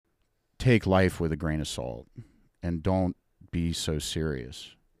take life with a grain of salt and don't be so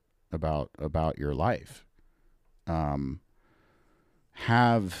serious about your life. Have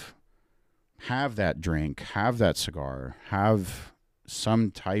that drink, have that cigar, have some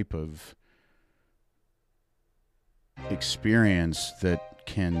type of experience that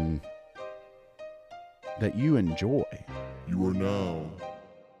you enjoy. You are now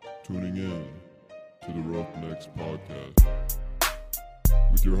tuning in to the Roughnecks Podcast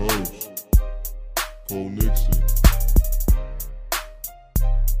with your host, Cole Nixon.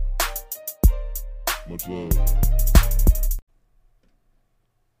 Much love.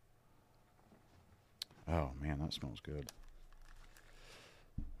 Oh man, that smells good.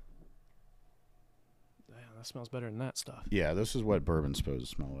 Damn, that smells better than that stuff. Yeah, this is what bourbon's supposed to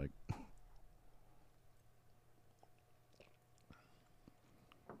smell like.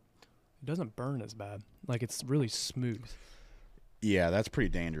 It doesn't burn as bad. Like, it's really smooth. Yeah, that's pretty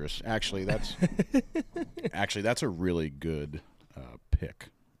dangerous. Actually, that's a really good pick.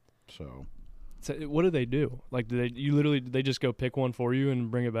 So what do they do? Like, did they just go pick one for you and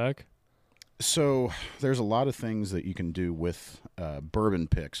bring it back? So there's a lot of things that you can do with bourbon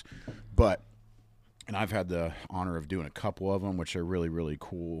picks, and I've had the honor of doing a couple of them, which are really, really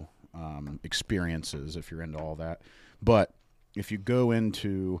cool experiences if you're into all that. But if you go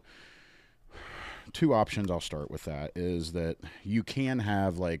into two options, I'll start with that, is that you can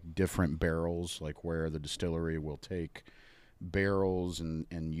have like different barrels, like where the distillery will take barrels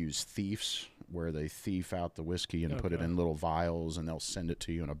and use thieves, where they thief out the whiskey and put it in little vials, and they'll send it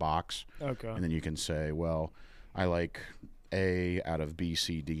to you in a box. Okay. And then you can say, well, I like A out of B,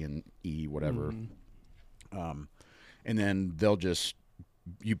 C, D, and E, whatever. And then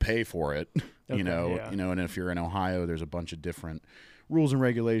you pay for it, you know, and if you're in Ohio, there's a bunch of different rules and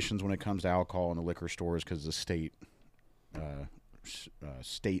regulations when it comes to alcohol in the liquor stores, because the state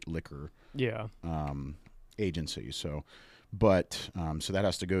liquor agency. So that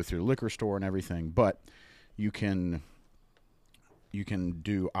has to go through the liquor store and everything. But you can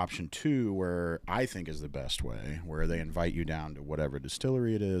do option 2, where I think is the best way, where they invite you down to whatever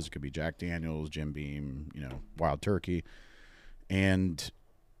distillery it is. It could be Jack Daniel's, Jim Beam, Wild Turkey, and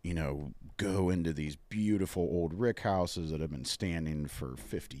go into these beautiful old rick houses that have been standing for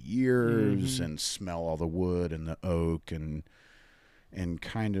 50 years and smell all the wood and the oak and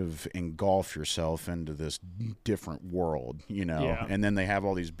kind of engulf yourself into this different world, and then they have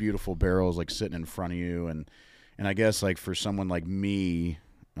all these beautiful barrels like sitting in front of you. And I guess like for someone like me,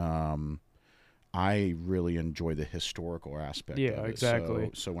 I really enjoy the historical aspect of it. Yeah,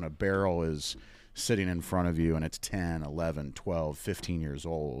 exactly. So when a barrel is sitting in front of you and it's 10, 11, 12, 15 years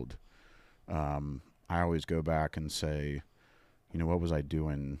old, I always go back and say, what was I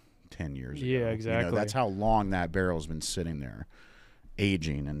doing 10 years ago? Yeah, exactly. That's how long that barrel's been sitting there,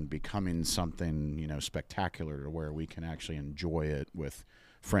 aging and becoming something, spectacular, to where we can actually enjoy it with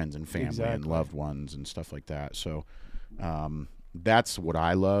friends and family and loved ones and stuff like that. So that's what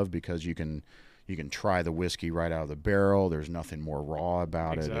I love, because you can try the whiskey right out of the barrel. There's nothing more raw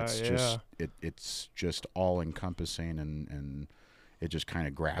about it. It's just all encompassing, and it just kind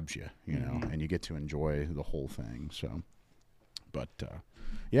of grabs you, and you get to enjoy the whole thing. So, but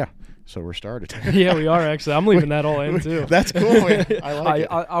so we're started. Yeah, we are actually. I'm leaving that all in too. That's cool, man. I like it.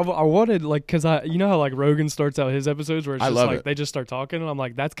 I wanted, like, because how like Rogan starts out his episodes where it's just like they just start talking, and I'm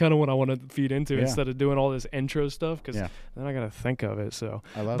like, that's kind of what I want to feed into instead of doing all this intro stuff, because then I got to think of it. So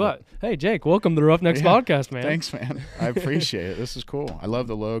I love it. But hey, Jake, welcome to the Roughnecks Podcast, man. Thanks, man. I appreciate it. This is cool. I love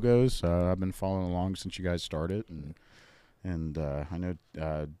the logos. I've been following along since you guys started, and I know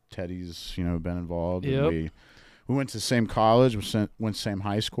Teddy's been involved. Yep. And we went to the same college, went to same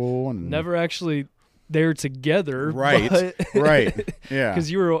high school, and never actually there together. Right, right, yeah. Because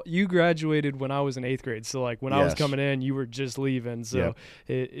you graduated when I was in 8th grade, so like when I was coming in, you were just leaving. So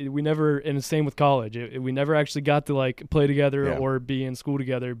we never, and the same with college. We never actually got to like play together or be in school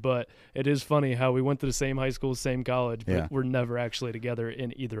together. But it is funny how we went to the same high school, same college, but we're never actually together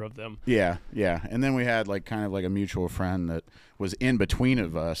in either of them. Yeah, yeah. And then we had like kind of like a mutual friend that was in between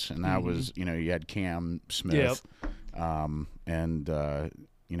of us, and that was you had Cam Smith, and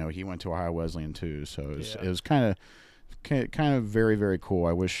he went to Ohio Wesleyan too, so it was kind of very, very cool.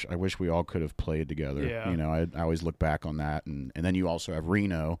 I wish we all could have played together. Yeah. I always look back on that, and then you also have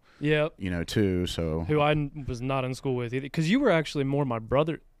Reno. Yep. Too. So who I was not in school with either, because you were actually more my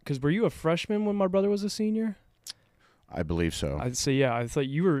brother. Because were you a freshman when my brother was a senior? I believe so. I thought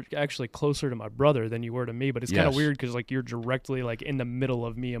you were actually closer to my brother than you were to me, but it's kind of weird because like you're directly like in the middle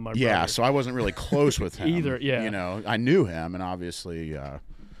of me and my brother. Yeah, so I wasn't really close with him either. Yeah, I knew him, and obviously,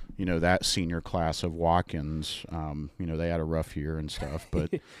 that senior class of Watkins, they had a rough year and stuff,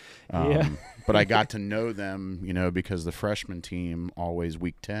 but but I got to know them, because the freshman team always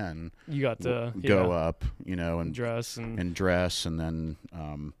week 10 you got to go up, and dress and then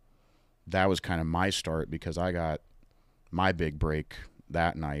that was kind of my start because I got my big break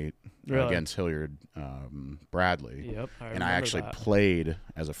that night against Hilliard Bradley. Yep, I actually played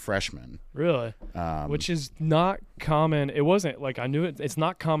as a freshman. Really? Which is not common. It wasn't like I knew it. It's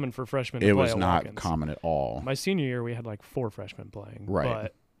not common for freshmen to play at Watkins. It was not common at all. My senior year, we had like 4 freshmen playing. Right.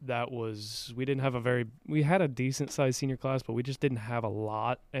 But we had a decent sized senior class, but we just didn't have a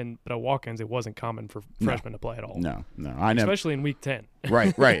lot. But at Watkins, it wasn't common for freshmen to play at all. No. Especially in week 10.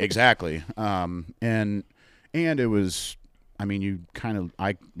 Right, exactly. And it was,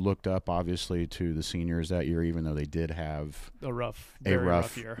 I looked up obviously to the seniors that year, even though they did have a rough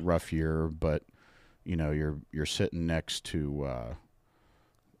year. But you're sitting next to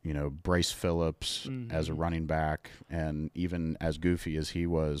Bryce Phillips as a running back, and even as goofy as he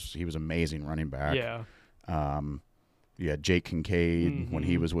was amazing running back. Yeah. Jake Kincaid when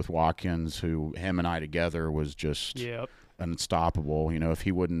he was with Watkins, who him and I together was just unstoppable. If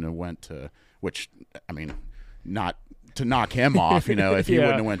he wouldn't have went to, not to knock him off, if he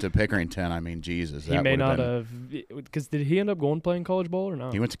wouldn't have went to Pickerington, Jesus, he may not have. Because did he end up going playing college ball or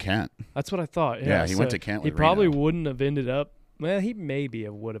not? He went to Kent. That's what I thought. Yeah, he went to Kent. He probably wouldn't have ended up. Well, he maybe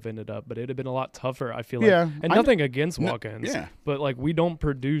would have ended up, but it would have been a lot tougher, I feel like. Yeah. And nothing against Watkins. Yeah. But, we don't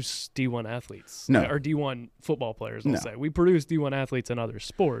produce D1 athletes. No. Or D1 football players, I'll say. We produce D1 athletes in other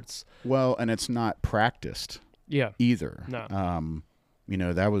sports. Well, and it's not practiced either. No.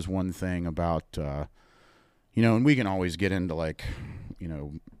 That was one thing about, and we can always get into,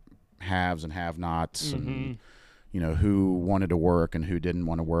 haves and have-nots and, who wanted to work and who didn't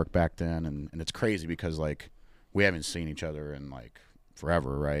want to work back then. And it's crazy because, we haven't seen each other in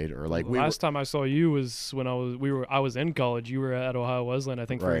forever, right? Or last time I saw you was when I was in college. You were at Ohio Wesleyan, I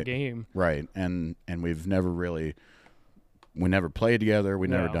think, for a game. Right. And we've never we never played together. We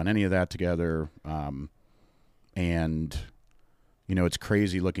never done any of that together. And it's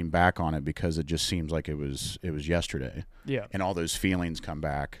crazy looking back on it because it just seems like it was yesterday. Yeah. And all those feelings come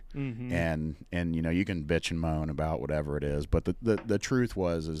back. Mm-hmm. And you can bitch and moan about whatever it is, but the truth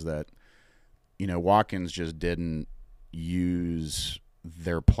is that Watkins just didn't use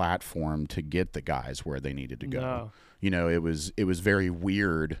their platform to get the guys where they needed to go. No. It was very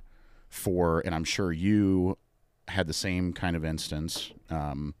weird and I'm sure you had the same kind of instance.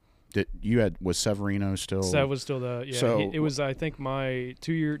 Was Severino still? Sev was still it was, I think, my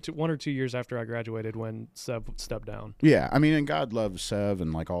 1 or 2 years after I graduated when Sev stepped down. Yeah. And God loves Sev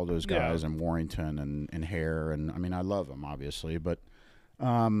and all those guys and Warrington and Hare. And I love them obviously, but,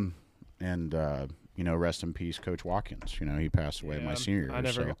 rest in peace, Coach Watkins. He passed away my senior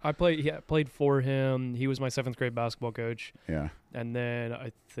year. I played for him. He was my 7th grade basketball coach. Yeah. And then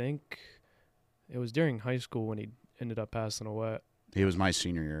I think it was during high school when he ended up passing away. He was my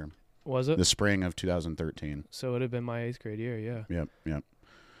senior year. Was it? The spring of 2013. So it would have been my 8th grade year, yeah. Yep.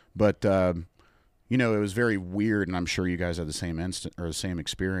 But, it was very weird, and I'm sure you guys had the same the same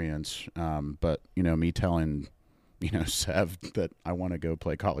experience. But, me telling Sev that I want to go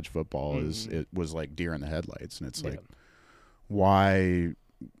play college football it was like deer in the headlights. And it's why?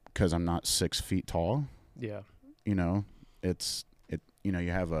 Because I'm not 6 feet tall. Yeah. You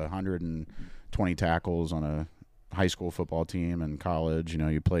have 120 tackles on a high school football team and college.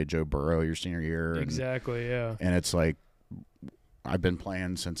 You played Joe Burrow your senior year. Exactly. Yeah. And it's I've been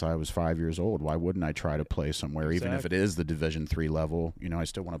playing since I was 5 years old. Why wouldn't I try to play somewhere, even if it is the Division III level? I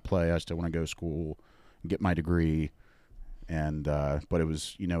still want to play. I still want to go to school, get my degree, and but it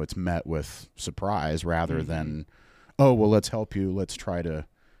was it's met with surprise rather than, oh well, let's help you, let's try to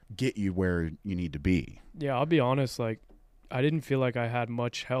get you where you need to be. Yeah, I'll be honest, I didn't feel like I had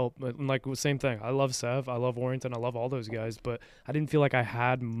much help. Same thing. I love Sev, I love Warrington, I love all those guys, but I didn't feel like I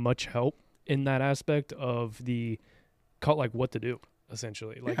had much help in that aspect of what to do.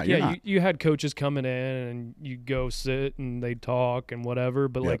 Essentially, you had coaches coming in and you go sit and they talk and whatever,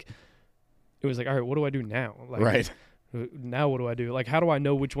 but it was all right, what do I do now? Right. Now what do I do? How do I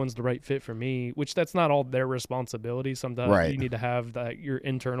know which one's the right fit for me? Which that's not all their responsibility. Sometimes you need to have that you're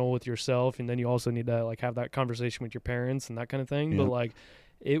internal with yourself, and then you also need to have that conversation with your parents and that kind of thing. Yep. But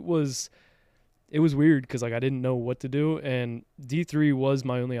it was weird because I didn't know what to do, and D3 was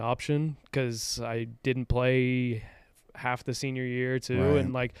my only option because I didn't play half the senior year too, right.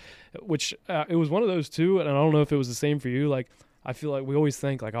 and it was one of those two, and I don't know if it was the same for you. I feel like we always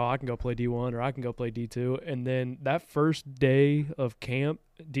think oh, I can go play D1 or I can go play D2. And then that first day of camp,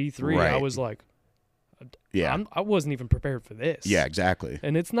 D3, right. I was like, I wasn't even prepared for this. Yeah, exactly.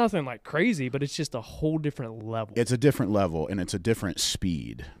 And it's nothing like crazy, but it's just a whole different level. It's a different level, and it's a different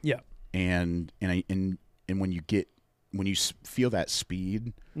speed. Yeah. And when you feel that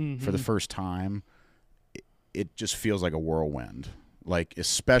speed for the first time, it just feels like a whirlwind. Like,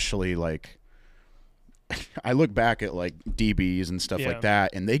 especially like, I look back at like DBs and stuff like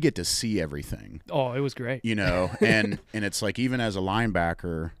that, and they get to see everything. Oh, it was great. You know, and it's like, even as a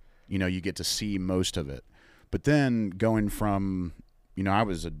linebacker, you know, you get to see most of it. But then going from, you know, I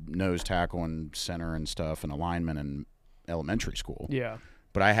was a nose tackle and center and stuff and a lineman in elementary school. Yeah.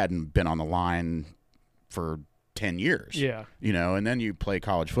 But I hadn't been on the line for 10 years. Yeah. You know, and then you play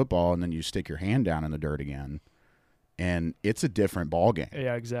college football, and then you stick your hand down in the dirt again, and it's a different ball game.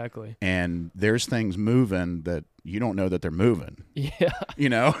 Yeah, exactly. And there's things moving that you don't know that they're moving. Yeah. You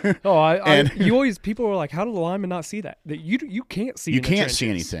know? People were like, how do the linemen not see that? That you can't see. You can't see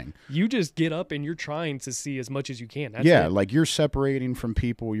anything. You just get up and you're trying to see as much as you can. That's yeah, it. like you're separating from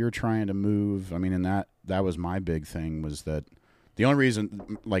people, you're trying to move. I mean, and that was my big thing, was that the only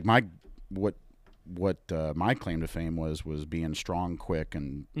reason, like, what my claim to fame was being strong, quick,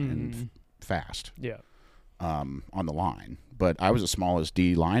 and fast. Yeah. On the line, but I was the smallest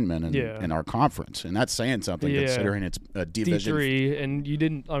D lineman in our conference, and that's saying something considering it's a division D3, and you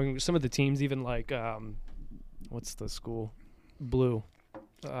didn't. I mean, some of the teams even like, what's the school? Blue.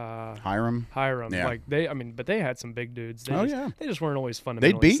 Hiram. Yeah. Like but they had some big dudes. They just weren't always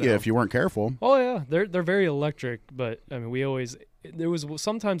fundamentally. They'd beat you if you weren't careful. Oh yeah, they're very electric, but I mean, there was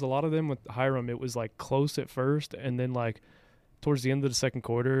sometimes a lot of them with Hiram. It was like close at first, and then like towards the end of the second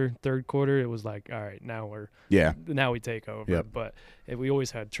quarter, third quarter, it was like, all right, now we take over. Yep. But we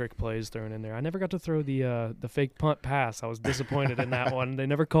always had trick plays thrown in there. I never got to throw the fake punt pass. I was disappointed in that one. They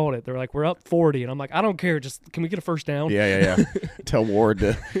never called it. They were like, we're up 40, and I'm like, I don't care. Just can we get a first down? Yeah. Tell Ward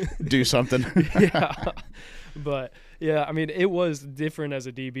to do something. Yeah. But yeah, I mean, it was different as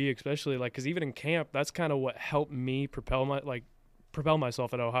a DB, especially like, because even in camp, that's kind of what helped me propel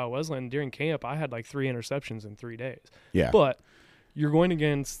myself at Ohio Wesleyan. During camp, I had like 3 interceptions in 3 days. Yeah. But you're going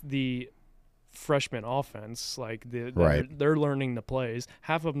against the freshman offense. Like they're learning the plays.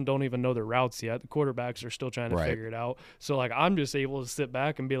 Half of them don't even know their routes yet. The quarterbacks are still trying to figure it out. So like, I'm just able to sit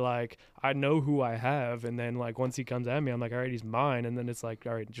back and be like, I know who I have. And then like, once he comes at me, I'm like, all right, he's mine. And then it's like,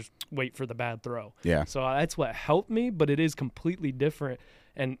 all right, just wait for the bad throw. Yeah. So that's what helped me, but it is completely different.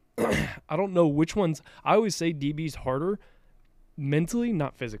 And I don't know which ones. I always say DB's harder mentally,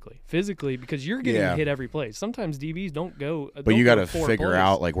 not physically. Physically, because you're getting hit every play. Sometimes DBs don't go. But you got to figure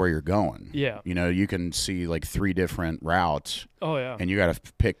out like where you're going. Yeah. You know, you can see like 3 different routes. Oh yeah. And you got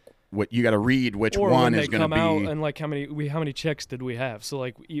to pick what you got to read which or one when is going to be. Out and like how many checks did we have? So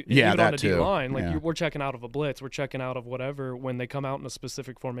like even on the D line, like yeah. we're checking out of a blitz, we're checking out of whatever when they come out in a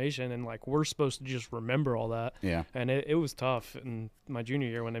specific formation, and like we're supposed to just remember all that. Yeah. And it was tough. And my junior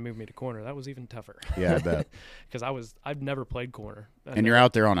year when they moved me to corner, that was even tougher. Yeah, I bet. Because I've never played corner. And you're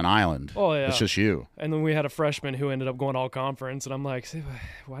out there on an island. Oh yeah. It's just you. And then we had a freshman who ended up going all conference, and I'm like,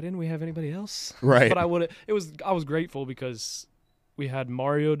 why didn't we have anybody else? Right. But I was grateful because we had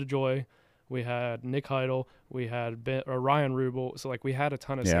Mario DeJoy. We had Nick Heidel. We had Ryan Rubel. So like we had a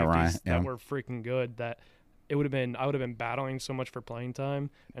ton of safeties that were freaking good. That I would have been battling so much for playing time.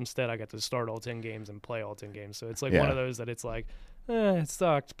 Instead, I got to start all 10 games and play all 10 games. So it's like one of those that it's like, it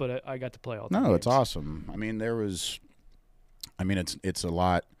sucked, but I got to play all 10 games. No, it's awesome. I mean, it's a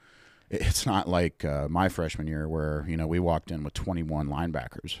lot. It's not like my freshman year where we walked in with 21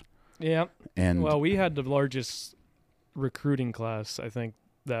 linebackers. Yeah. And we had the largest recruiting class, I think,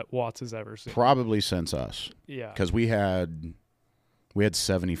 that Watts has ever seen. Probably since us. Yeah. Because we had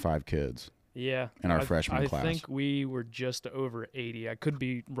 75 kids. Yeah. In our freshman class. I think we were just over 80. I could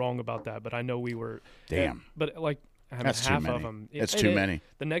be wrong about that, but I know we were. Damn. But like that's half too many. of them. That's too many.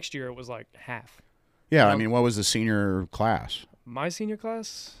 The next year it was like half. Yeah, I mean, what was the senior class? My senior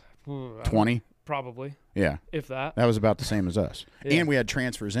class? 20? Probably. Yeah. If that. That was about the same as us. Yeah. And we had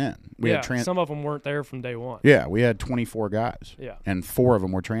transfers in. Some of them weren't there from day one. Yeah, we had 24 guys. Yeah. And 4 of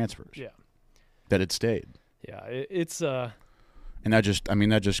them were transfers. Yeah. That had stayed. Yeah, it's And that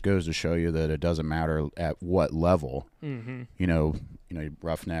just goes to show you that it doesn't matter at what level. Mm-hmm.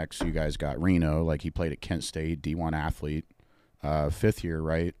 Roughnecks, you guys got Reno, like he played at Kent State, D1 athlete, 5th year,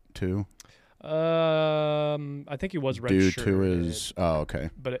 right, too? I think he was redshirted. Due to his okay.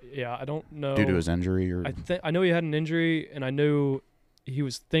 But I don't know. Due to his injury, or I know he had an injury, and I knew he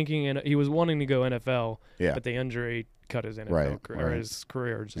was thinking and he was wanting to go NFL. Yeah. But the injury cut his NFL career, or his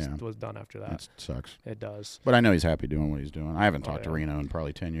career just was done after that. That sucks. It does. But I know he's happy doing what he's doing. I haven't talked to Reno in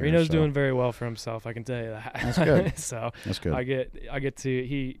probably 10 years. Reno's doing very well for himself. I can tell you that. That's good. So that's good. I get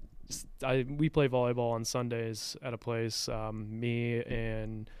to we play volleyball on Sundays at a place. Me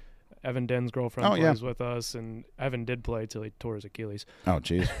and Evan Den's girlfriend plays with us, and Evan did play till he tore his Achilles. Oh,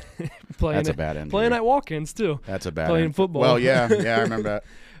 jeez. That's a bad injury. Playing at walk-ins, too. That's a bad Playing football. Well, yeah, I remember that.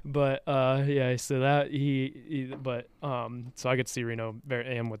 But, so that so I get to see Reno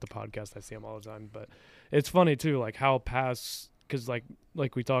and with the podcast, I see him all the time. But it's funny, too, like how past, because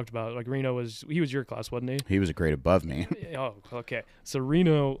like we talked about, like Reno he was your class, wasn't he? He was a grade above me. Oh, okay. So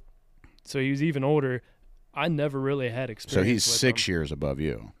Reno, he was even older. I never really had experience. So he's with 6 him. years above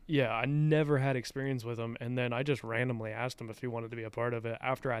you. Yeah, I never had experience with him, and then I just randomly asked him if he wanted to be a part of it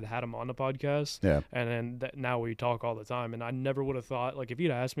after I'd had him on the podcast. Yeah. And then now we talk all the time, and I never would have thought, like, if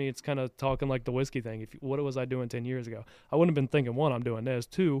you'd asked me, it's kind of talking like the whiskey thing. What was I doing 10 years ago? I wouldn't have been thinking, one, I'm doing this.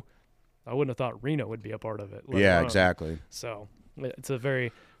 Two, I wouldn't have thought Reno would be a part of it. Yeah, exactly. So it's a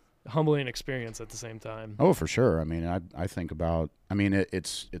very humbling experience at the same time. Oh, for sure. I mean, I think about. I mean,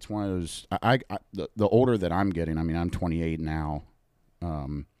 it's one of those. The older that I'm getting. I mean, I'm 28 now,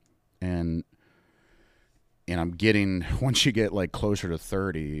 and I'm getting. Once you get like closer to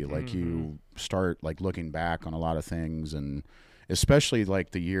 30, like you start like looking back on a lot of things, and especially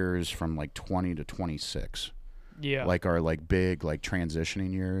like the years from like 20 to 26. Yeah. Like our like big like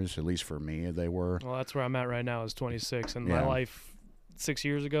transitioning years. At least for me, they were. Well, that's where I'm at right now. Is 26, and my life 6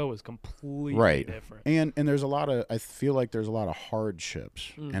 years ago was completely different. And there's I feel like there's a lot of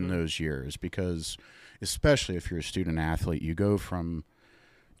hardships in those years, because especially if you're a student athlete, you go from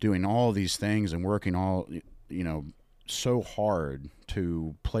doing all these things and working so hard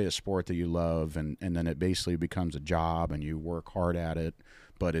to play a sport that you love, and then it basically becomes a job and you work hard at it,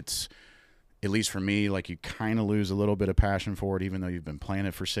 but it's, at least for me, like you kind of lose a little bit of passion for it, even though you've been playing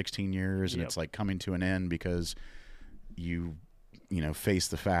it for 16 years and it's like coming to an end because you face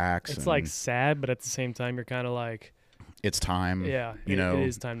the facts. It's like sad, but at the same time, you're kind of like, it's time. Yeah, it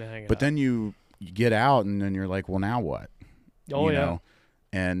is time to hang it But up. then you get out, and then you're like, well, now what? Oh, you know?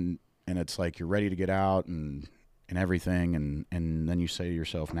 And it's like you're ready to get out and everything, and then you say to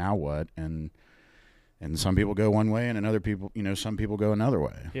yourself, now what? And some people go one way, and some people go another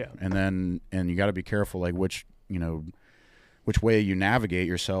way. Yeah. And you got to be careful, like which way you navigate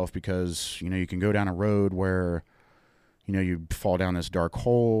yourself, because you can go down a road where you fall down this dark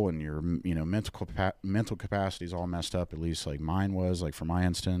hole, and your mental capacity is all messed up. At least like mine was, like for my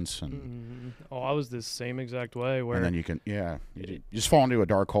instance. And I was the same exact way. Where and then you just fall into a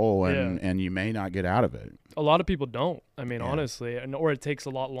dark hole, and you may not get out of it. A lot of people don't. I mean, honestly, or it takes a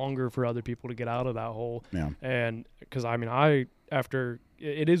lot longer for other people to get out of that hole. Yeah. And because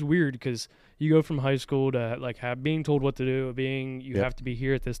it is weird, because you go from high school to like being told what to do, you have to be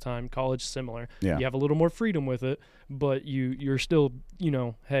here at this time. College, similar. Yeah. You have a little more freedom with it, but you're still,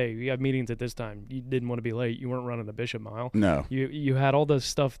 hey, you have meetings at this time. You didn't want to be late. You weren't running the Bishop Mile. No. You had all this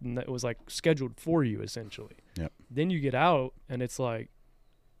stuff that was like scheduled for you, essentially. Yep. Then you get out, and it's like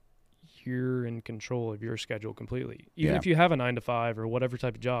you're in control of your schedule completely. Even if you have a 9-to-5 or whatever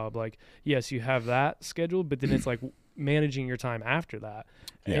type of job, like, yes, you have that scheduled, but then it's like managing your time after that.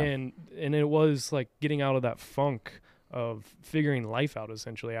 Yeah. And it was like getting out of that funk of figuring life out,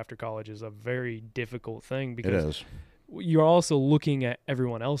 essentially, after college is a very difficult thing, because it is. You're also looking at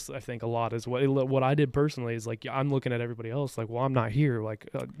everyone else, I think, a lot as well. What I did personally is like, I'm looking at everybody else like, well, I'm not here. Like,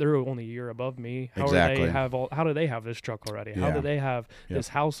 they're only a year above me. How do they have this truck already? How do they have this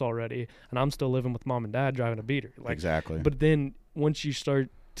house already? And I'm still living with mom and dad driving a beater. Like, exactly. But then once you start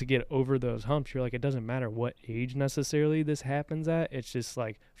to get over those humps, you're like, it doesn't matter what age necessarily this happens at. It's just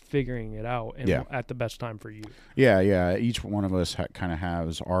like figuring it out and at the best time for you. Yeah. Each one of us kind of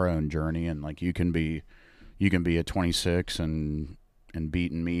has our own journey, and like you can be at 26 and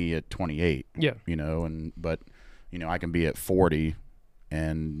beating me at 28. Yeah. But I can be at 40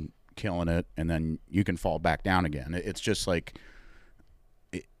 and killing it, and then you can fall back down again. It's just like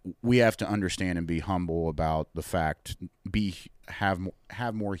we have to understand and be humble about the fact,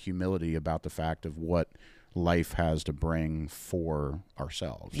 have more humility about the fact of what life has to bring for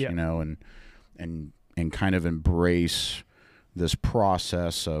ourselves, and kind of embrace this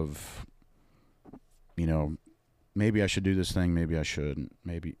process of, maybe I should do this thing, maybe I shouldn't,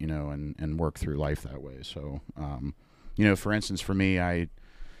 maybe, and work through life that way. So, for instance, for me, I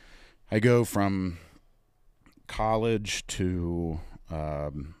go from college to, I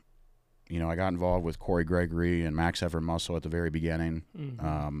got involved with Corey Gregory and Max Effort Muscle at the very beginning.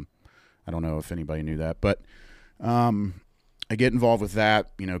 Mm-hmm. I don't know if anybody knew that, but I get involved with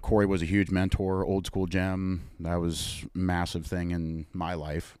that. Corey was a huge mentor, old school gem. That was a massive thing in my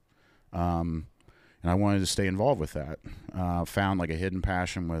life. And I wanted to stay involved with that. Found like a hidden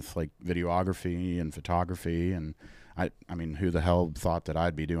passion with like videography and photography, and I mean, who the hell thought that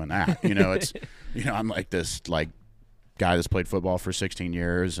I'd be doing that? It's, I'm like this like guy that's played football for 16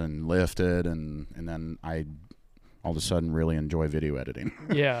 years and lifted, and then I all of a sudden really enjoy video editing.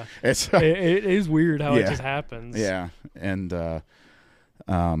 Yeah, it is weird how it just happens. Yeah, and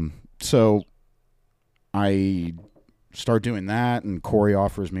so I start doing that, and Corey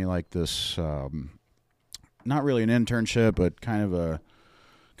offers me like this, not really an internship, but kind of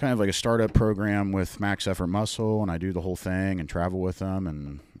like a startup program with Max Effort Muscle, and I do the whole thing and travel with them,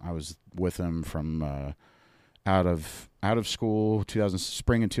 and I was with them from out of school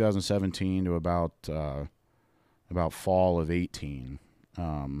spring in 2017 to about fall of 18.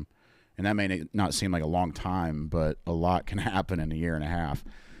 And that may not seem like a long time, but a lot can happen in a year and a half.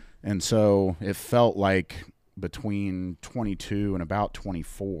 And so it felt like between 22 and about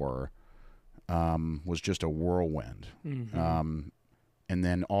 24 was just a whirlwind. Mm-hmm. And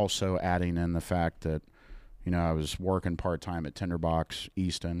then also adding in the fact that, I was working part-time at Tinderbox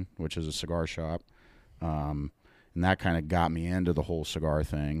Easton, which is a cigar shop. And that kind of got me into the whole cigar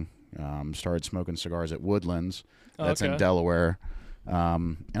thing. Started smoking cigars at Woodlands. That's in Delaware.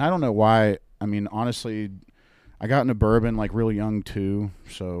 And I don't know why. I mean, honestly, I got into bourbon like really young too.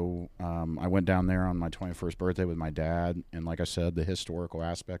 So I went down there on my 21st birthday with my dad. And like I said, the historical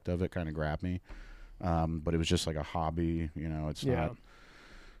aspect of it kind of grabbed me. But it was just like a hobby.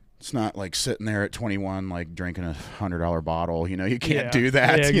 It's not like sitting there at 21 like drinking $100 bottle. You can't do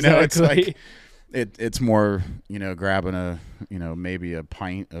that. Yeah, exactly. It's like it's more grabbing a maybe a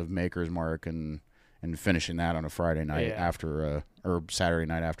pint of Maker's Mark and finishing that on a Friday night after or Saturday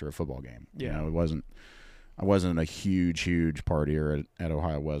night after a football game. I wasn't a huge partier at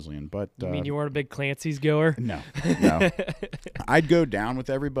Ohio Wesleyan, but you mean you weren't a big Clancy's goer? No. I'd go down with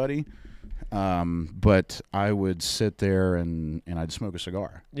everybody. But I would sit there and I'd smoke a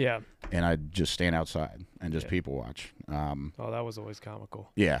cigar. Yeah. And I'd just stand outside and just people watch. That was always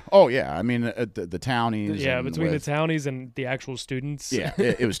comical. Yeah. Oh, yeah. I mean, the townies. Yeah, between the townies and the actual students. Yeah,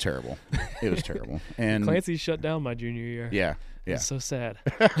 it was terrible. It was terrible. And Clancy shut down my junior year. Yeah. Yeah. It's so sad.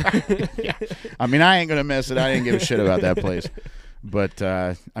 Yeah. I mean, I ain't going to miss it. I didn't give a shit about that place. But,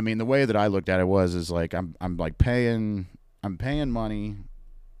 I mean, the way that I looked at it is like I'm like paying money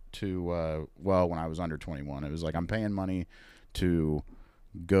to when I was under 21, it was like I'm paying money to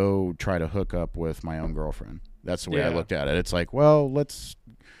go try to hook up with my own girlfriend. That's the way I looked at it. It's like,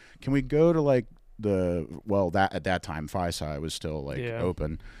 can we go to like that at that time Phi Psi was still like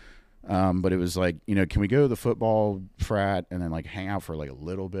open, but it was like, can we go to the football frat and then like hang out for like a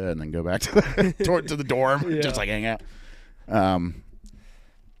little bit and then go back to the dorm, just like hang out.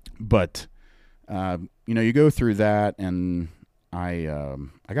 But you go through that, and I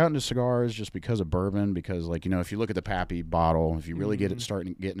got into cigars just because of bourbon, because like, if you look at the Pappy bottle, if you really getting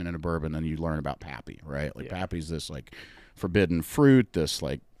into bourbon, then you learn about Pappy, right? Like Pappy's this like forbidden fruit, this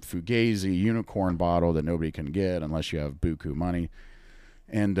like Fugazi unicorn bottle that nobody can get unless you have buku money.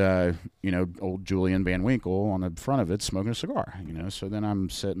 And, old Julian Van Winkle on the front of it smoking a cigar, so then I'm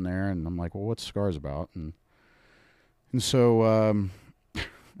sitting there and I'm like, well, what's cigars about? And so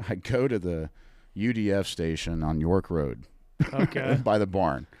I go to the UDF station on York Road. Okay. By the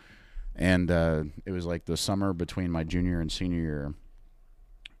barn. And it was like the summer between my junior and senior year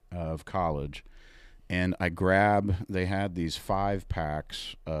of college. And they had these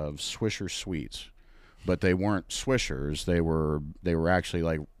 5-packs of Swisher Sweets, but they weren't Swishers. They were actually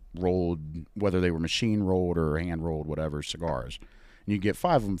like rolled, whether they were machine rolled or hand rolled, whatever, cigars. And you get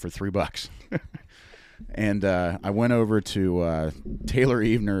 5 of them for $3. And I went over to Taylor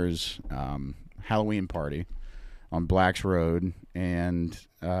Evener's Halloween party on Blacks Road, and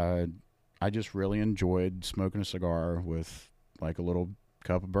I just really enjoyed smoking a cigar with like a little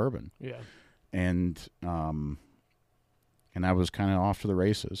cup of bourbon. Yeah. And I was kind of off to the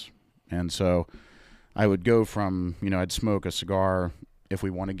races. And so I would go from, I'd smoke a cigar if we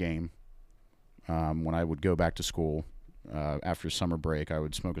won a game. When I would go back to school after summer break, I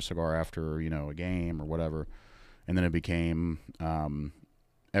would smoke a cigar after, a game or whatever. And then it became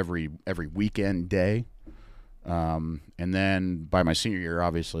every weekend day. And then by my senior year,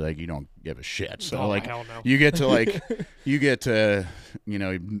 obviously, like, you don't give a shit. So like hell no. you get to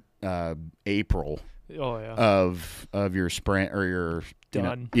April of your spring or your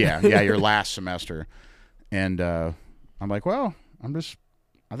done. Your last semester. And I'm like, well, I think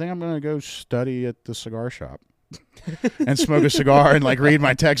I'm going to go study at the cigar shop and smoke a cigar and like read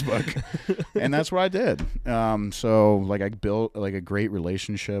my textbook. And that's what I did. So like I built like a great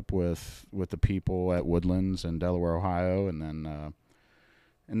relationship with the people at Woodlands in Delaware, Ohio. And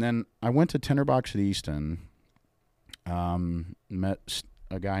then I went to Tinderbox at Easton, met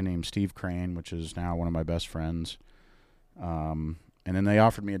a guy named Steve Crane, which is now one of my best friends. And then they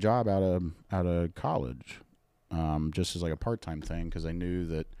offered me a job out of college, just as like a part-time thing, because they knew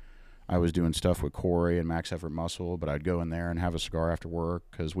that I was doing stuff with Corey and Max Effort Muscle, but I'd go in there and have a cigar after work,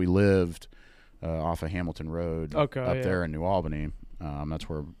 because we lived off of Hamilton Road up there in New Albany. That's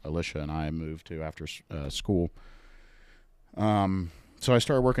where Alicia and I moved to after school. So I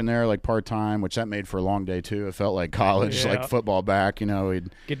started working there like part-time, which that made for a long day too. It felt like college, like football back, we'd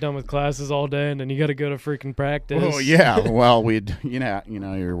get done with classes all day and then you got to go to freaking practice. Oh yeah. Well, we'd,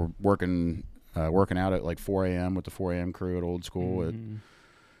 you're working out at like 4 a.m. with the 4 a.m. crew at Old School.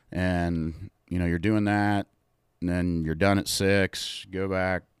 And you're doing that, and then you're done at 6, go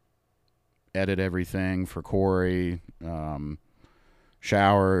back, edit everything for Corey,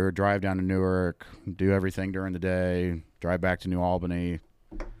 shower, drive down to Newark, do everything during the day, drive back to New Albany,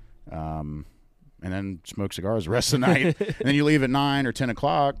 and then smoke cigars the rest of the night. And then you leave at 9 or 10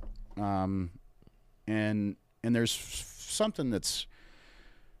 o'clock. And there's something that's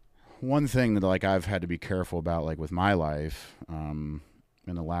one thing that like I've had to be careful about, like with my life,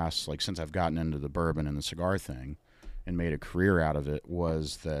 in the last, like since I've gotten into the bourbon and the cigar thing and made a career out of it,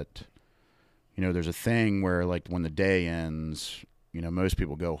 was that, there's a thing where like when the day ends, most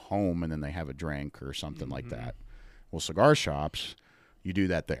people go home and then they have a drink or something like that. Well, cigar shops, you do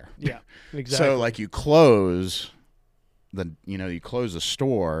that there. Yeah, exactly. So like you close the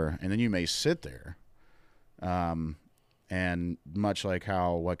store and then you may sit there. And much like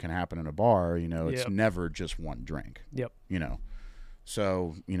what can happen in a bar, it's never just one drink. Yep.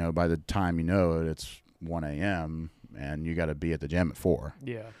 So, by the time you know it, it's 1 a.m. and you got to be at the gym at 4.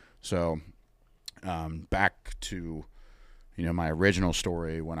 Yeah. So, back to, my original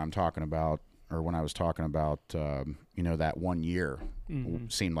story when I was talking about, that 1 year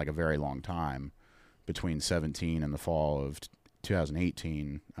seemed like a very long time between 17 and the fall of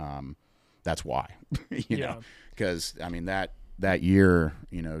 2018. That's why, because that year,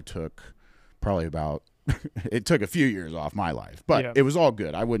 took probably about, it took a few years off my life, but it was all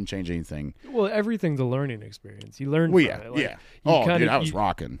good. I wouldn't change anything. Well, everything's a learning experience. You learn. Well, from it. Dude, I was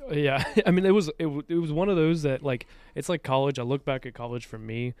rocking. Yeah, I mean, it was one of those that like it's like college. I look back at college for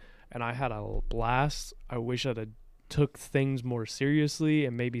me, and I had a blast. I wish I'd have took things more seriously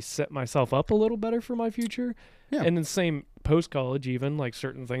and maybe set myself up a little better for my future. Yeah. And then same post college, even like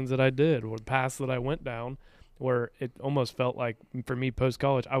certain things that I did or paths that I went down, where it almost felt like for me post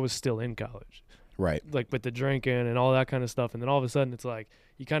college I was still in college. Right. Like with the drinking and all that kind of stuff. And then all of a sudden it's like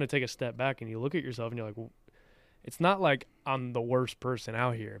you kind of take a step back and you look at yourself and you're like, well, it's not like I'm the worst person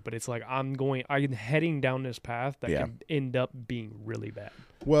out here, but it's like I'm heading down this path that can end up being really bad.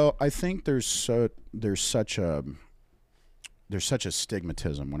 Well, I think there's such a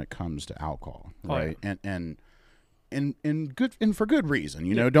stigmatism when it comes to alcohol, right? Oh, yeah. And for good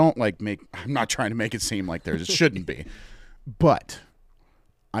reason. Don't I'm not trying to make it seem like it shouldn't be. But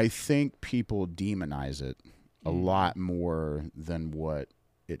I think people demonize it a lot more than what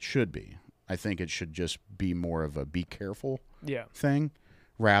it should be. I think it should just be more of a be careful thing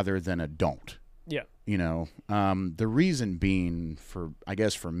rather than a don't. Yeah. The reason being for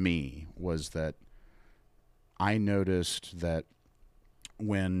me was that I noticed that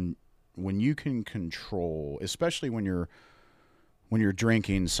when you can control, especially when you're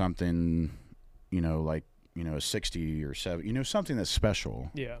drinking something, a 60 or 70, something that's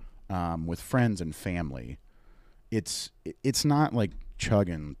special. Yeah. With friends and family, it's not like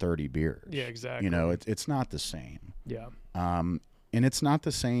chugging 30 beers. Yeah, exactly. It's not the same. Yeah. And it's not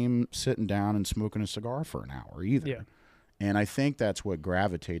the same sitting down and smoking a cigar for an hour either. Yeah. And I think that's what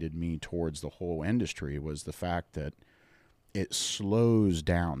gravitated me towards the whole industry, was the fact that it slows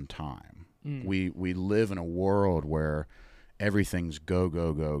down time. We live in a world where everything's go,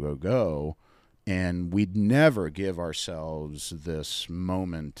 go, go, go, go. And we'd never give ourselves this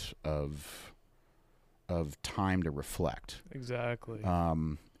moment of time to reflect. Exactly.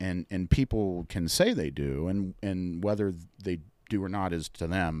 And people can say they do, and whether they do or not is to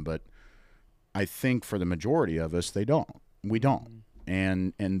them. But I think for the majority of us, they don't. We don't.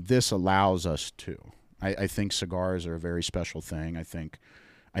 And this allows us to. I think cigars are a very special thing. I think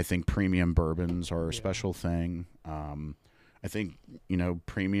premium bourbons are a special thing. I think,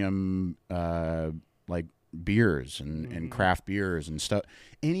 premium, like beers and craft beers and stuff,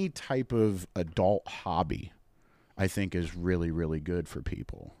 any type of adult hobby, I think is really, really good for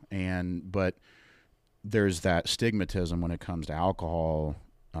people. But there's that stigmatism when it comes to alcohol.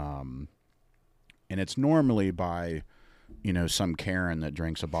 And it's normally by, some Karen that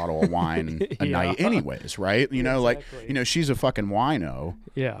drinks a bottle of wine a night anyways, right? Exactly. She's a fucking wino.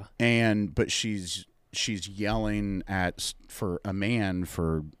 Yeah. But she's yelling for a man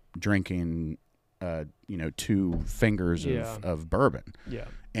for drinking 2 fingers of bourbon. Yeah.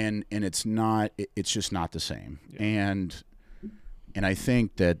 And it's not, it's just not the same. Yeah. And I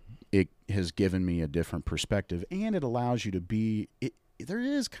think that it has given me a different perspective, and it allows you to be, there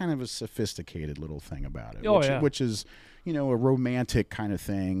is kind of a sophisticated little thing about it, which is, a romantic kind of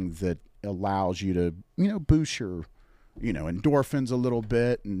thing that allows you to, boost your, endorphins a little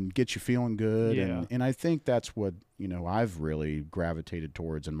bit and get you feeling good. Yeah. And I think that's what, I've really gravitated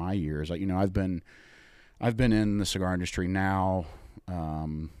towards in my years. I've been in the cigar industry now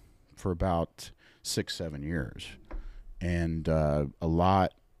for about 6-7 years, and a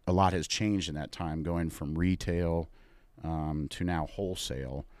lot has changed in that time, going from retail to now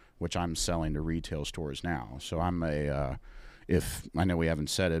wholesale, which I'm selling to retail stores now. So I'm if I know we haven't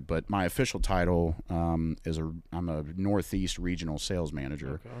said it, but my official title I'm a Northeast regional sales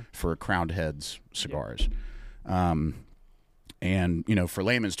manager for Crowned Heads Cigars. Yeah. And for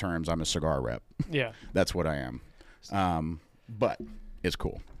layman's terms, I'm a cigar rep. Yeah. That's what I am. But it's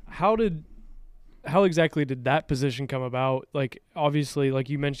cool. How exactly did that position come about? Like, obviously, like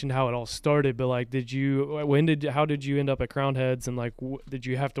you mentioned how it all started, but like, how did you end up at Crowned Heads, and like, did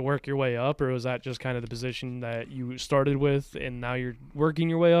you have to work your way up, or was that just kind of the position that you started with and now you're working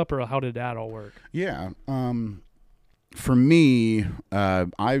your way up, or how did that all work? Yeah. For me,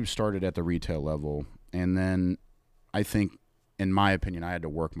 I started at the retail level, and then I think, in my opinion, I had to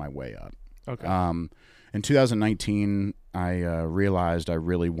work my way up. Okay. In 2019, I realized I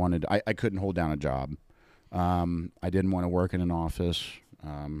really wanted, I couldn't hold down a job. I didn't want to work in an office.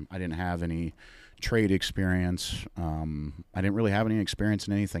 I didn't have any trade experience. I didn't really have any experience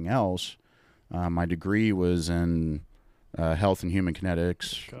in anything else. My degree was in health and human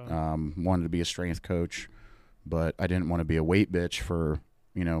kinetics. Okay. Wanted to be a strength coach, but I didn't want to be a weight bitch for,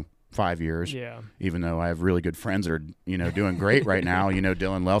 5 years. Yeah. Even though I have really good friends that are, doing great right now.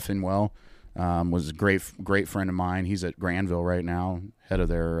 Dylan Leffingwell. Was a great friend of mine. He's at Granville right now, head of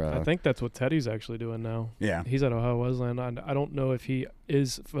their. I think that's what Teddy's actually doing now. Yeah, he's at Ohio Wesleyan. I don't know if he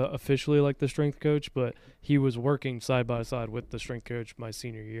is officially like the strength coach, but he was working side by side with the strength coach my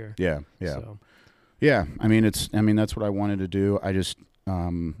senior year. Yeah. So. Yeah. I mean, that's what I wanted to do. I just, I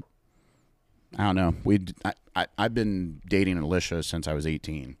don't know. I've been dating Alicia since I was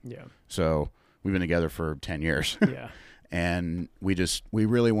 18. Yeah. So we've been together for 10 years. Yeah. And we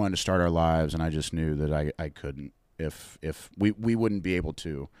really wanted to start our lives, and I just knew that I couldn't, if we wouldn't be able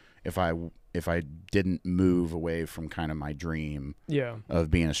to if I didn't move away from kind of my dream of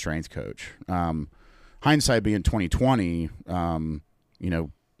being a strength coach. Hindsight being 2020,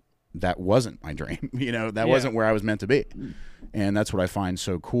 that wasn't my dream. That wasn't where I was meant to be. And that's what I find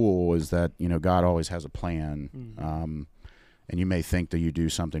so cool, is that, God always has a plan. Mm-hmm. And you may think that you do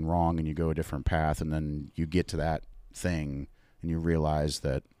something wrong and you go a different path, and then you get to that thing and you realize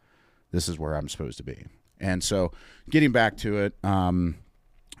that this is where I'm supposed to be. And so getting back to it,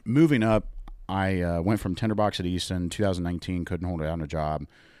 moving up, I went from Tenderbox at Easton 2019, couldn't hold down a job,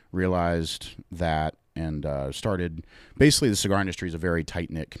 realized that, and started. Basically, the cigar industry is a very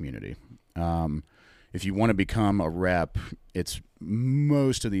tight-knit community. If you want to become a rep,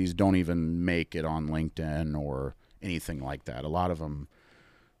 most of these don't even make it on LinkedIn or anything like that. A lot of them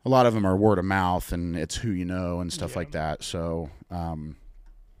are word of mouth, and it's who you know and stuff like that. So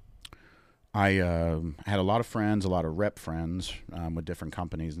I had a lot of friends, a lot of rep friends with different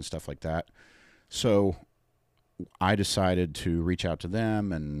companies and stuff like that. So I decided to reach out to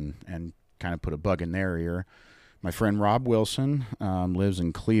them and kind of put a bug in their ear. My friend Rob Wilson lives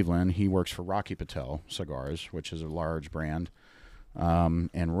in Cleveland. He works for Rocky Patel Cigars, which is a large brand.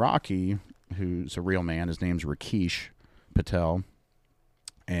 And Rocky, who's a real man, his name's Rakesh Patel.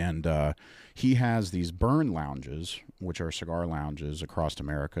 And he has these burn lounges, which are cigar lounges across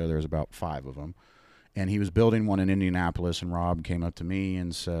America. There's about 5 of them. And he was building one in Indianapolis, and Rob came up to me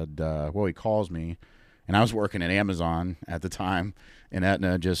and said, he calls me. And I was working at Amazon at the time in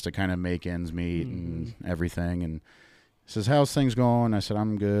Aetna, just to kind of make ends meet and everything. And he says, how's things going? I said,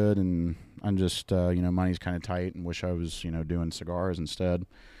 I'm good. And I'm just, money's kind of tight and wish I was, doing cigars instead.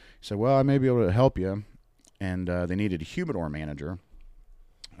 He said, well, I may be able to help you. And they needed a humidor manager.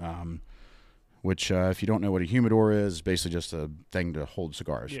 Which, if you don't know what a humidor is, basically just a thing to hold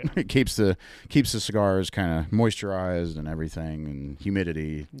cigars. Yeah. It keeps the cigars kind of moisturized and everything, and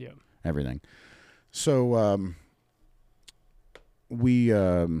humidity, everything. So we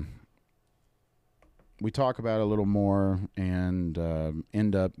talk about it a little more and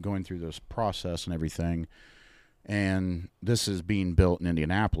end up going through this process and everything. And this is being built in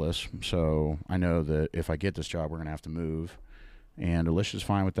Indianapolis, so I know that if I get this job, we're going to have to move. And Alicia's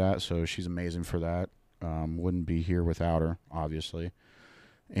fine with that, so she's amazing for that. Wouldn't be here without her, obviously.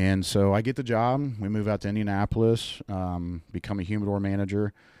 And so I get the job. We move out to Indianapolis, become a humidor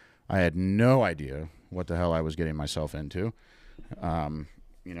manager. I had no idea what the hell I was getting myself into.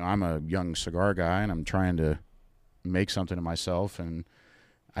 You know, I'm a young cigar guy, and I'm trying to make something of myself, and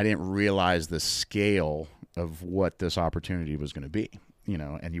I didn't realize the scale of what this opportunity was going to be. You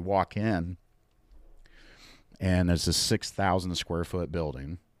know, and you walk in, and it's a 6,000 square foot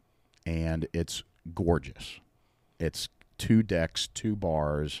building, and it's gorgeous. It's 2 decks, 2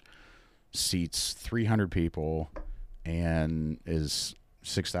 bars, seats 300 people, and is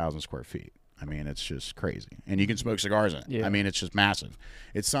 6,000 square feet. I mean, it's just crazy. And you can smoke cigars in it. Yeah. I mean, it's just massive.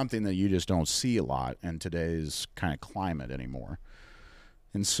 It's something that you just don't see a lot in today's kind of climate anymore.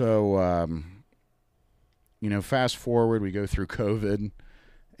 And so, you know, fast forward, we go through COVID,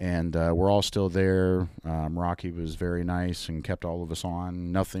 and we're all still there. Rocky was very nice and kept all of us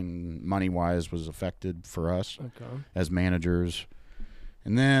on. Nothing money-wise was affected for us as managers.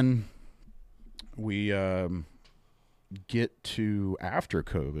 And then we get to after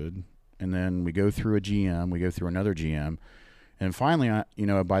COVID, and then we go through a GM, we go through another GM, and finally, you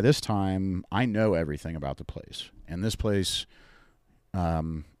know, by this time, I know everything about the place. And this place,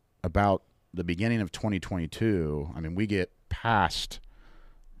 about the beginning of 2022, I mean, we get past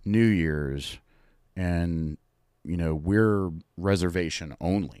New Year's, and, you know, we're reservation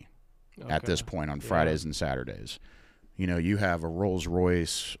only at this point on Fridays and Saturdays. You know, you have a Rolls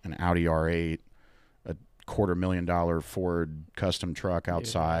Royce, an Audi R8, a $250,000 Ford custom truck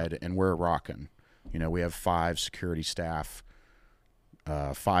outside, and we're rocking. You know, we have 5 security staff,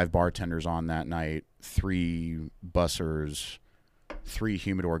 5 bartenders on that night, 3 bussers, 3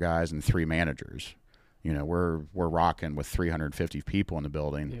 humidor guys, and 3 managers. You know, we're rocking with 350 people in the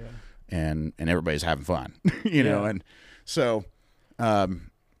building, and everybody's having fun. You know, and so I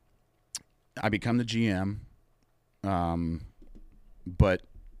become the GM. But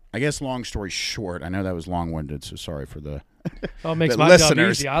I guess long story short, I know that was long-winded, so sorry for the it makes the my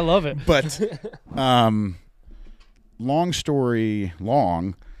listeners. job easy. I love it. But long story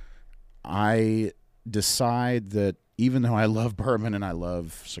long, I decide that even though I love bourbon and I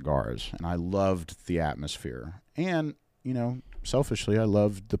love cigars and I loved the atmosphere, and, you know, selfishly, I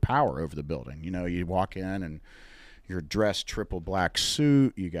loved the power over the building. You know, you walk in and you're dressed triple black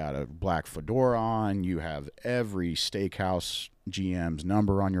suit, you got a black fedora on, you have every steakhouse GM's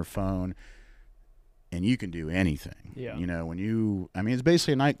number on your phone, and you can do anything. Yeah. You know, I mean, it's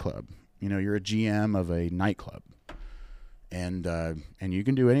basically a nightclub. You know, you're a GM of a nightclub, and you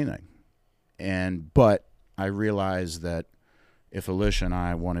can do anything. But I realized that if Alicia and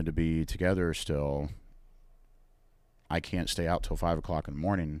I wanted to be together still, I can't stay out till 5 o'clock in the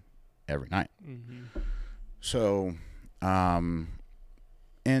morning every night. Mm-hmm. So, and,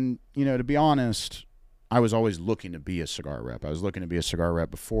 you know, to be honest, I was always looking to be a cigar rep. I was looking to be a cigar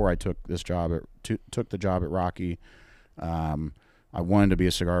rep before I took this job took the job at Rocky. I wanted to be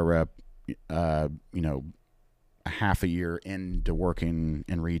a cigar rep, you know, a half a year into working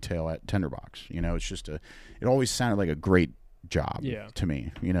in retail at Tinderbox. You know, it's just it always sounded like a great job to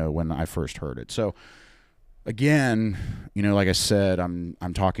me, you know, when I first heard it. So, again, you know, like I said, I'm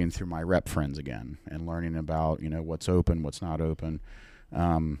talking through my rep friends again and learning about, you know, what's open, what's not open.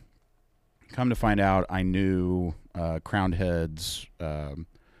 Come to find out, I knew Crowned Head's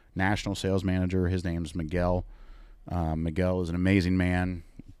national sales manager. His name's Miguel. Miguel is an amazing man.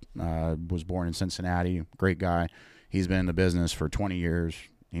 Was born in Cincinnati. Great guy. He's been in the business for 20 years.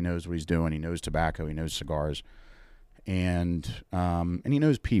 He knows what he's doing. He knows tobacco. He knows cigars, and he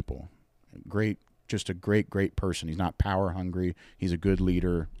knows people. Just a great person. He's not power hungry. He's a good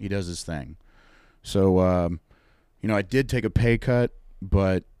leader. He does his thing. So, you know, I did take a pay cut,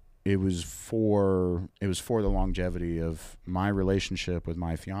 but it was for the longevity of my relationship with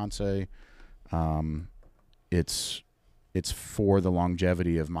my fiance. It's for the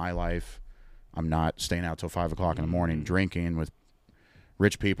longevity of my life. I'm not staying out till 5 o'clock in the morning drinking with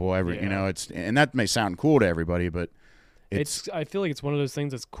rich people. You know, and that may sound cool to everybody, but I feel like it's one of those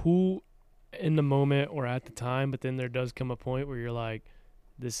things that's cool in the moment or at the time, but then there does come a point where you're like,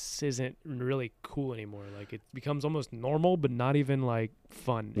 this isn't really cool anymore. Like, it becomes almost normal, but not even like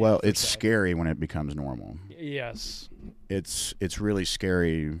fun. Well, it's scary when it becomes normal. Yes. It's really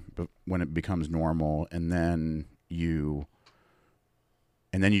scary when it becomes normal, and then you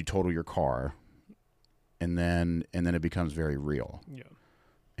total your car, and then it becomes very real. Yeah.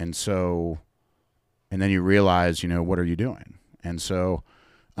 And so, and then you realize, you know, what are you doing? And so,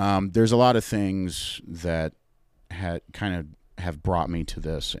 there's a lot of things that have brought me to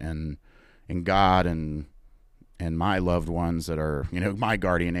this, and God and my loved ones that are, you know, my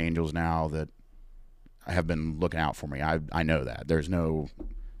guardian angels now that have been looking out for me. I know that there's no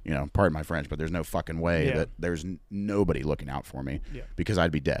You know, pardon my French, but there's no fucking way that there's nobody looking out for me because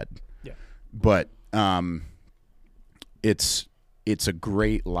I'd be dead. Yeah. But it's a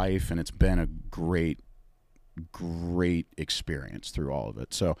great life, and it's been a great experience through all of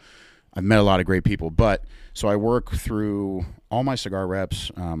it. So I've met a lot of great people. But so I work through all my cigar reps.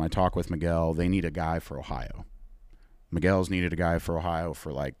 I talk with Miguel. They need a guy for Ohio. Miguel's needed a guy for Ohio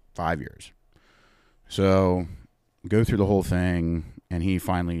for like 5 years. So go through the whole thing, and he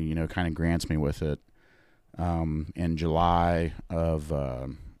finally, you know, kind of grants me with it in July of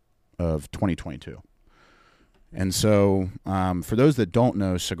 2022. And so for those that don't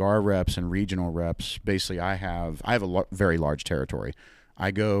know, cigar reps and regional reps, basically I have a very large territory.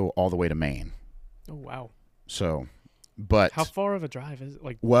 I go all the way to Maine. Oh, wow. So, but how far of a drive is it?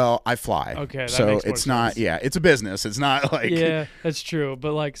 Like, well, I fly. Okay, that so makes more it's not. sense. Yeah, it's a business. It's not like. Yeah, that's true.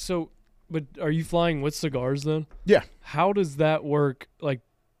 But like, but are you flying with cigars then? Yeah. How does that work? Like,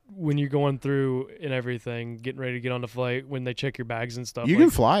 when you're going through and everything, getting ready to get on the flight, when they check your bags and stuff. You can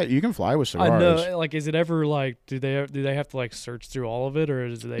fly. You can fly with cigars. I know. Like, is it ever like? Do they have to like search through all of it, or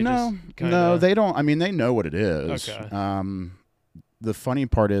is they no, just kinda... No, they don't. I mean, they know what it is. Okay. The funny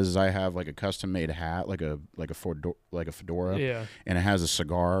part is I have like a custom made hat, like a fedora, yeah, and it has a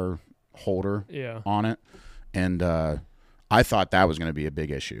cigar holder on it, and I thought that was going to be a big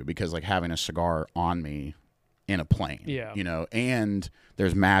issue because like having a cigar on me in a plane, you know, and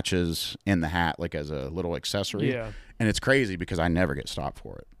there's matches in the hat like as a little accessory, and it's crazy because I never get stopped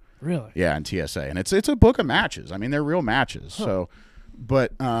for it. Really? Yeah, in TSA, and it's a book of matches. I mean, they're real matches. Huh. So,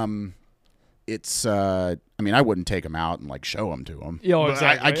 but it's I mean, I wouldn't take them out and like show them to them. Yeah,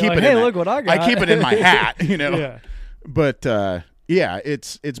 exactly. I keep like, it. Hey, look what I got. I keep it in my hat, you know. Yeah. But yeah,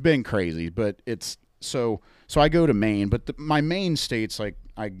 it's been crazy. But it's so I go to Maine, but my main states, like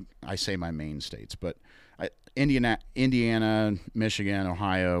I say my main states, but Indiana, Michigan,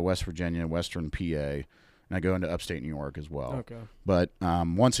 Ohio, West Virginia, Western PA, and I go into upstate New York as well. Okay. But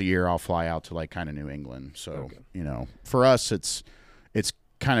once a year, I'll fly out to like kind of New England. So you know, for us, it's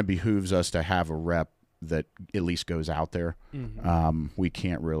kind of behooves us to have a rep that at least goes out there. Mm-hmm. We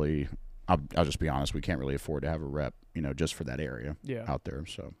can't really. I'll just be honest. We can't really afford to have a rep, you know, just for that area out there.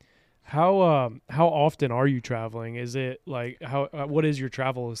 So. How often are you traveling? Is it like what is your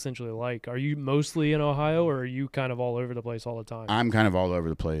travel essentially like? Are you mostly in Ohio, or are you kind of all over the place all the time? I'm kind of all over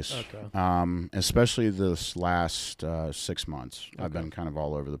the place. Okay. Especially this last 6 months, I've been kind of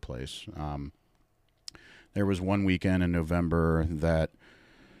all over the place. There was one weekend in November that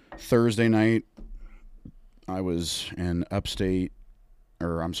Thursday night I was in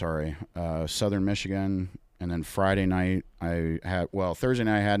Southern Michigan. And then Friday night, Thursday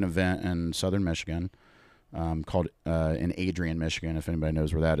night I had an event in Southern Michigan called in Adrian, Michigan, if anybody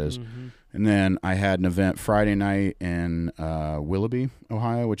knows where that is. Mm-hmm. And then I had an event Friday night in Willoughby,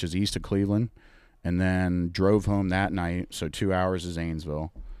 Ohio, which is east of Cleveland. And then drove home that night, so 2 hours to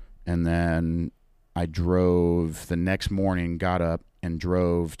Zanesville. And then I drove the next morning, got up, and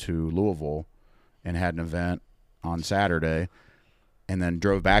drove to Louisville and had an event on Saturday. And then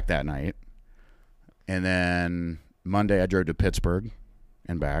drove back that night. And then Monday I drove to Pittsburgh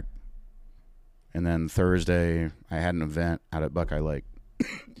and back. And then Thursday I had an event out at Buckeye Lake.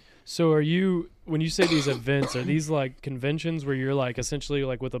 So when you say these events, are these like conventions where you're like essentially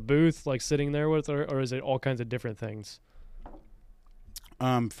like with a booth, like sitting there with, or is it all kinds of different things?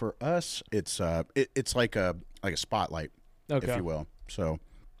 For us, it's like a spotlight, if you will. So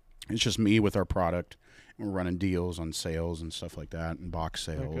it's just me with our product. We're running deals on sales and stuff like that, and box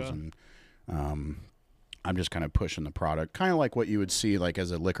sales, and I'm just kind of pushing the product, kind of like what you would see like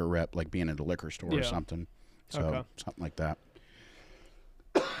as a liquor rep, like being at a liquor store or something. So something like that.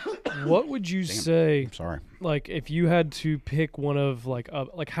 What would you say? I'm sorry. Like if you had to pick one of like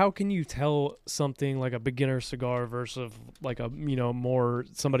how can you tell something like a beginner cigar versus like a more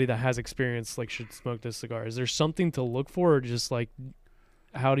somebody that has experience like should smoke this cigar? Is there something to look for, or just like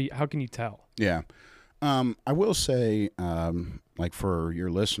how can you tell? Yeah. I will say, like for your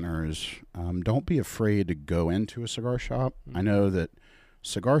listeners, don't be afraid to go into a cigar shop. Mm-hmm. I know that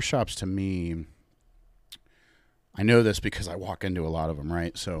cigar shops, to me, I know this because I walk into a lot of them,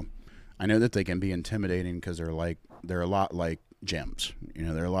 right? So I know that they can be intimidating because they're a lot like gyms. You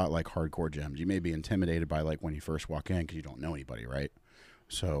know, they're a lot like hardcore gyms. You may be intimidated by like when you first walk in because you don't know anybody, right?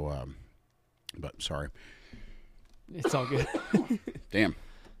 So, but sorry. It's all good. Damn.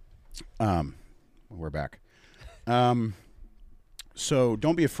 We're back. So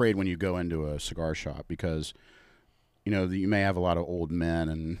don't be afraid when you go into a cigar shop because, you know, you may have a lot of old men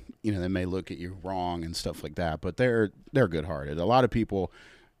and, you know, they may look at you wrong and stuff like that, but they're good-hearted. A lot of people,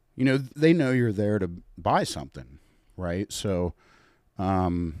 you know, they know you're there to buy something, right? So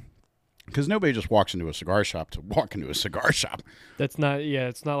Because nobody just walks into a cigar shop to walk into a cigar shop. That's not, yeah,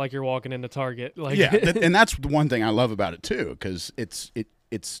 it's not like you're walking into Target. Like, yeah, and that's the one thing I love about it too, because it's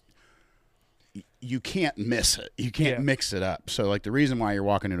you can't miss it. You can't mix it up. So like the reason why you're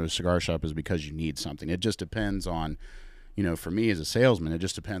walking into a cigar shop is because you need something. It just depends on, you know, for me as a salesman, it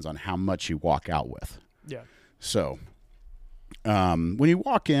just depends on how much you walk out with. Yeah. So when you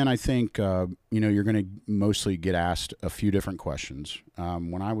walk in, I think, you know, you're going to mostly get asked a few different questions.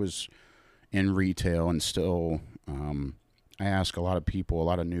 When I was in retail and still, I ask a lot of people, a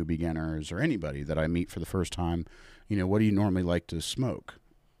lot of new beginners or anybody that I meet for the first time, you know, what do you normally like to smoke?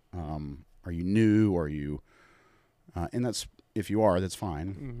 Are you new? Or are you, and that's, if you are, that's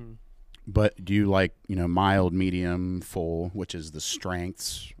fine. Mm-hmm. But do you like, you know, mild, medium, full, which is the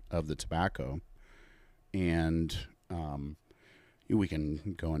strengths of the tobacco? And we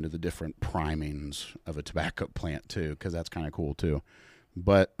can go into the different primings of a tobacco plant too, because that's kind of cool too.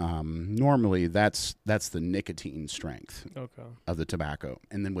 But normally that's the nicotine strength of the tobacco.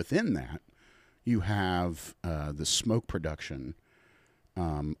 And then within that, you have the smoke production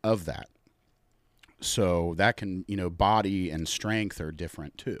of that. So that can, you know, body and strength are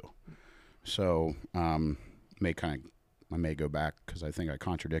different too. So I may go back because I think I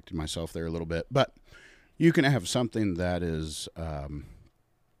contradicted myself there a little bit. But you can have something that is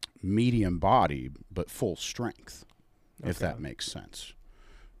medium body but full strength, if that makes sense.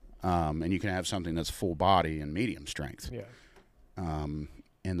 And you can have something that's full body and medium strength. Yeah.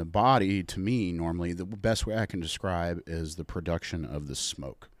 And the body, to me, normally, the best way I can describe is the production of the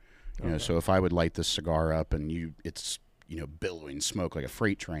smoke. You know, so if I would light this cigar up and it's, you know, billowing smoke like a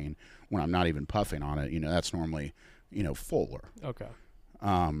freight train when I'm not even puffing on it, you know, that's normally, you know, fuller. Okay.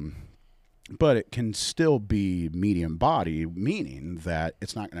 But it can still be medium body, meaning that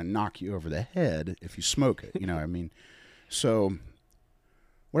it's not going to knock you over the head if you smoke it. You know what I mean? So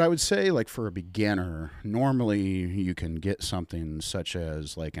what I would say, like for a beginner, normally you can get something such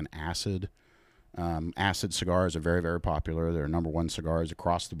as like an acid. Acid cigars are very, very popular. They're #1 cigars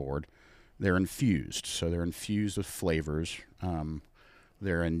across the board. They're infused, so they're infused with flavors.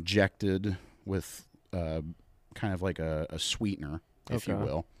 They're injected with kind of like a sweetener, if you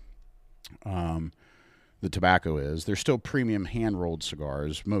will. The tobacco is. They're still premium hand-rolled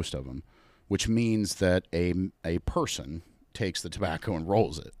cigars, most of them, which means that a person takes the tobacco and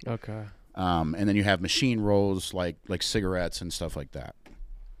rolls it. Okay. And then you have machine rolls like cigarettes and stuff like that.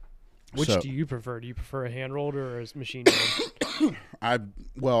 Which do you prefer? Do you prefer a hand-rolled or a machine rolled?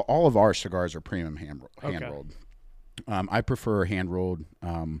 Well, all of our cigars are premium hand-rolled. I prefer hand-rolled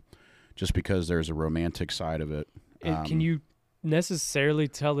just because there's a romantic side of it. And can you necessarily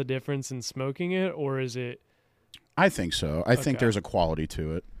tell the difference in smoking it, or is it? I think so. I think there's a quality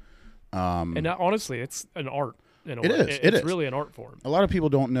to it. And honestly, it's an art. It's really an art form. A lot of people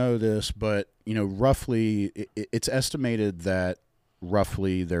don't know this, but you know, roughly, it's estimated that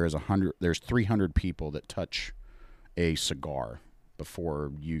roughly there's 300 people that touch a cigar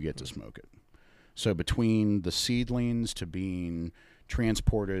before you get to smoke it. So between the seedlings to being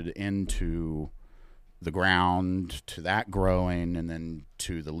transported into the ground, to that growing, and then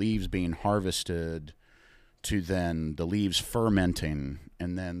to the leaves being harvested, to then the leaves fermenting,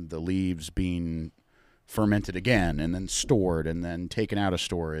 and then the leaves being fermented again, and then stored, and then taken out of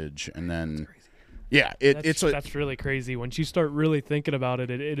storage, and then that's really crazy. Once you start really thinking about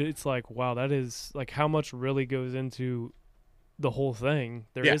it, it's like, wow, that is like how much really goes into the whole thing.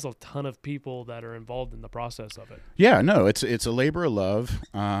 There is a ton of people that are involved in the process of it. Yeah, no, it's a labor of love.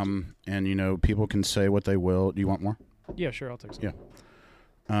 And you know, people can say what they will. Do you want more? Yeah, sure, I'll take some.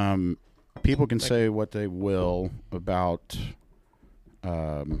 Yeah. People can say what they will about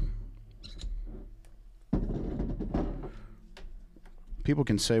people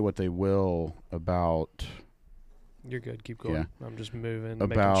can say what they will about. You're good. Keep going. Yeah. I'm just moving. About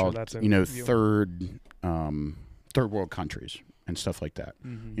making sure that's in, you know, third world countries and stuff like that.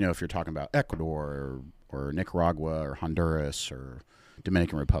 Mm-hmm. You know, if you're talking about Ecuador or Nicaragua or Honduras or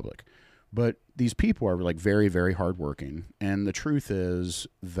Dominican Republic, but these people are like very, very hardworking. And the truth is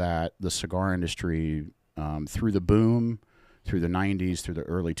that the cigar industry, through the boom, through the 90s, through the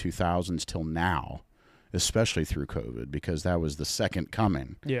early 2000s till now, especially through COVID, because that was the second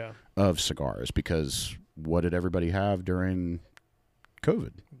coming of cigars. Because what did everybody have during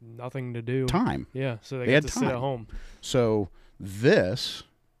COVID? Nothing to do. Time. Yeah, so they had to sit at home. So this,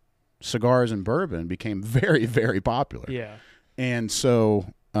 cigars and bourbon, became very, very popular. Yeah. And so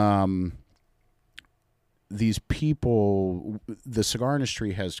these people, the cigar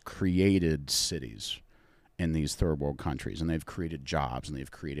industry has created cities in these third world countries, and they've created jobs, and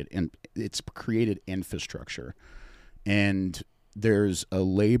it's created infrastructure. And there's a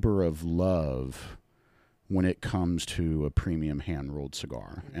labor of love when it comes to a premium hand-rolled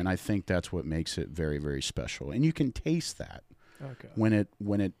cigar, and I think that's what makes it very, very special. And you can taste that. Okay.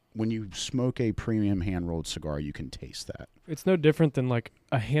 When you smoke a premium hand-rolled cigar, you can taste that. It's no different than like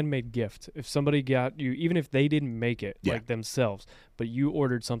a handmade gift. If somebody got you, even if they didn't make it like themselves, but you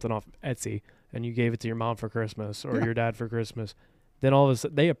ordered something off Etsy and you gave it to your mom for Christmas or your dad for Christmas, then all of a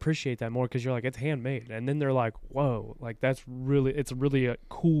sudden they appreciate that more because you're like, it's handmade. And then they're like, whoa, like it's really a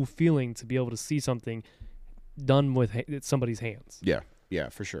cool feeling to be able to see something done with somebody's hands. Yeah,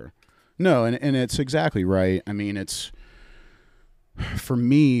 for sure. No, and it's exactly right. I mean, it's, for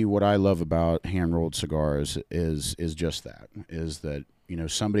me, what I love about hand-rolled cigars is just that, is that, you know,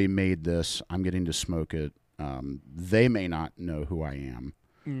 somebody made this, I'm getting to smoke it. They may not know who I am,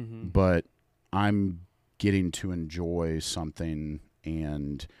 but I'm getting to enjoy something,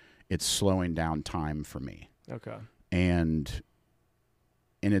 and it's slowing down time for me. Okay. And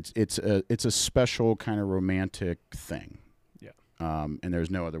it's a special kind of romantic thing. Yeah. And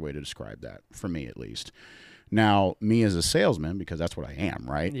there's no other way to describe that, for me at least. Now, me as a salesman, because that's what I am,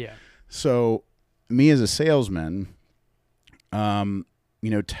 right? Yeah. So, me as a salesman, you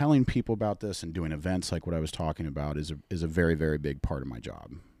know, telling people about this and doing events like what I was talking about is a very, very big part of my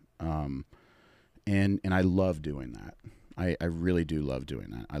job. And I love doing that. I really do love doing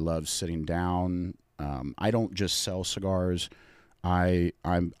that. I love sitting down. I don't just sell cigars. I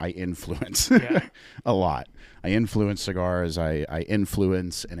influence a lot. I influence cigars. I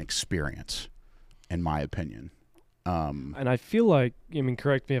influence an experience, in my opinion. And I feel like, I mean,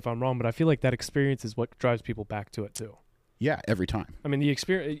 correct me if I'm wrong, but I feel like that experience is what drives people back to it too. Yeah, every time. I mean, the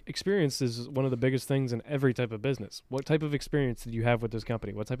experience is one of the biggest things in every type of business. What type of experience did you have with this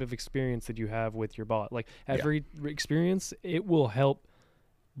company? What type of experience did you have with your boss? Like, every experience, it will help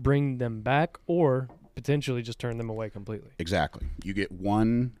bring them back or potentially just turn them away completely. Exactly. You get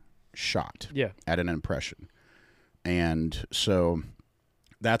one shot at an impression. And so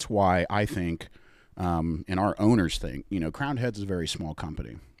that's why I think, and our owners think, you know, Crowned Heads is a very small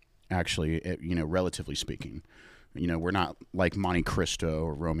company, actually, you know, relatively speaking. You know, we're not like Monte Cristo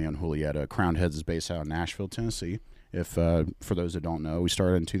or Romeo and Julieta. Crowned Heads is based out of Nashville, Tennessee. If for those that don't know, we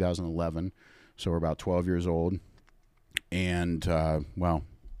started in 2011, so we're about 12 years old, and well,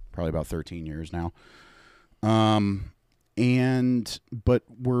 probably about 13 years now. But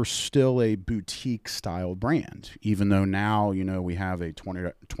we're still a boutique style brand, even though now, you know, we have a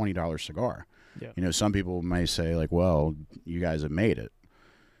 $20 cigar. Yeah. You know, some people may say like, well, you guys have made it,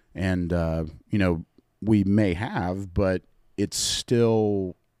 and you know, we may have, but it's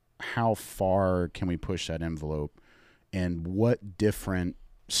still, how far can we push that envelope, and what different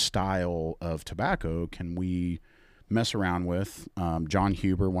style of tobacco can we mess around with? John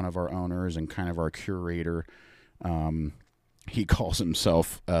Huber, one of our owners and kind of our curator, he calls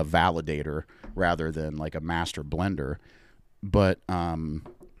himself a validator rather than like a master blender. But,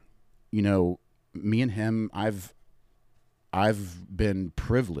 you know, me and him, I've been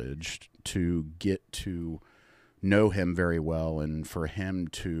privileged to get to know him very well, and for him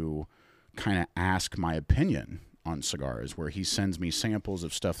to kind of ask my opinion on cigars, where he sends me samples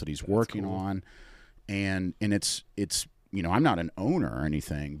of stuff that he's working on. And it's, you know, I'm not an owner or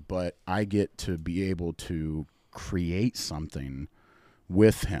anything, but I get to be able to create something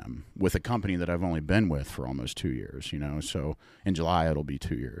with him, with a company that I've only been with for almost 2 years, you know. So in July it'll be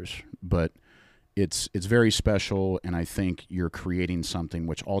 2 years. But it's very special, and I think you're creating something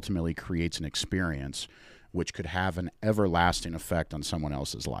which ultimately creates an experience which could have an everlasting effect on someone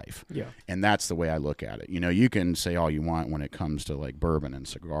else's life. Yeah. And that's the way I look at it. You know, you can say all you want when it comes to like bourbon and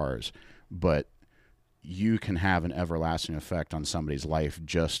cigars, but you can have an everlasting effect on somebody's life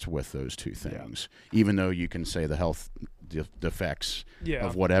just with those two things. Even though you can say the health defects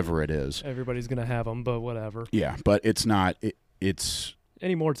of whatever it is. Everybody's going to have them, but whatever. Yeah, but it's not, it's...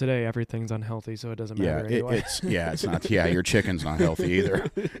 Anymore today, everything's unhealthy, so it doesn't matter anyway. It's not, your chicken's not healthy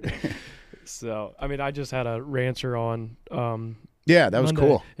either. So, I mean, I just had a rancher on that was Monday,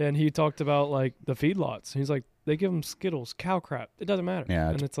 cool. And he talked about, like, the feedlots. He's like, they give them Skittles, cow crap. It doesn't matter. Yeah,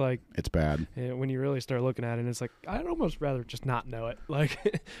 and it's like... It's bad. When you really start looking at it, it's like, I'd almost rather just not know it.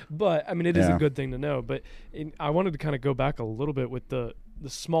 Like, but, I mean, it is a good thing to know. But I wanted to kind of go back a little bit with the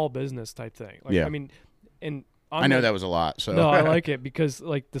small business type thing. Like, I mean, and... I know that was a lot. So no, I like it because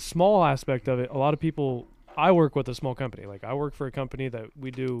like the small aspect of it, a lot of people, I work with a small company. Like I work for a company that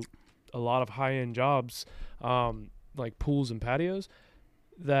we do a lot of high-end jobs, like pools and patios,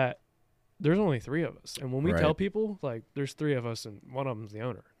 that there's only 3 of us. And when we tell people like there's 3 of us and one of them's the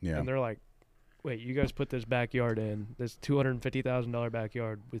owner, and they're like, wait, you guys put this backyard in, this $250,000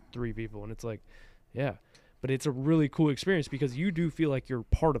 backyard with 3 people. And it's like, yeah. but it's a really cool experience because you do feel like you're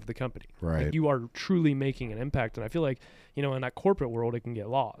part of the company. Right. Like you are truly making an impact. And I feel like, you know, in that corporate world, it can get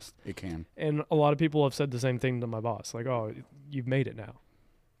lost. It can. And a lot of people have said the same thing to my boss, like, oh, you've made it now.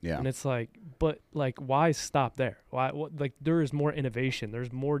 Yeah. And it's like, but like, why stop there? Why? Like, there is more innovation.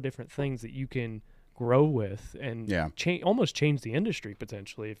 There's more different things that you can grow with and almost change the industry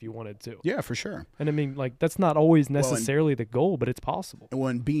potentially if you wanted to. Yeah, for sure. And I mean, like, that's not always necessarily the goal, but it's possible.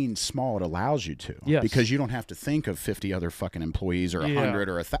 When being small, it allows you to. Yes. Because you don't have to think of 50 other fucking employees or 100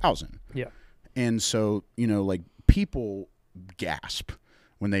 or 1,000. Yeah. And so, you know, like, people gasp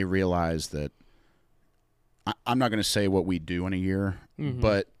when they realize that I'm not going to say what we do in a year,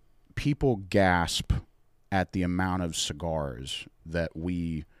 but people gasp at the amount of cigars that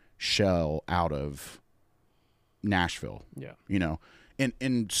we shell out of Nashville. Yeah. You know,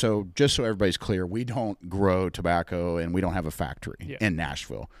 and so just so everybody's clear, we don't grow tobacco and we don't have a factory in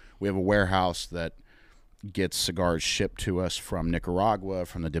Nashville. We have a warehouse that gets cigars shipped to us from Nicaragua,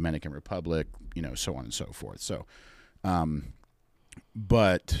 from the Dominican Republic, you know, so on and so forth. So,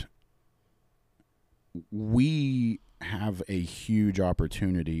 but we have a huge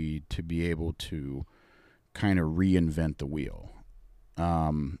opportunity to be able to kind of reinvent the wheel.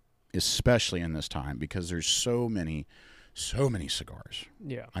 Especially in this time, because there's so many cigars.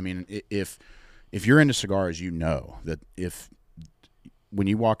 Yeah. I mean, if you're into cigars, you know that when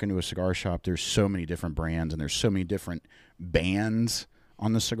you walk into a cigar shop, there's so many different brands and there's so many different bands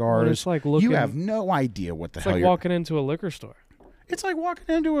on the cigars. Well, it's like you have no idea what the hell you're... It's like walking into a liquor store. It's like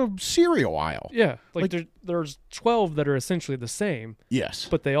walking into a cereal aisle. Yeah. Like there's 12 that are essentially the same. Yes.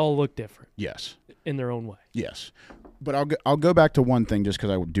 But they all look different. Yes. In their own way. Yes. But I'll go back to one thing just because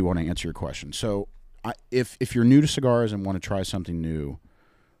I do want to answer your question. So if you're new to cigars and want to try something new,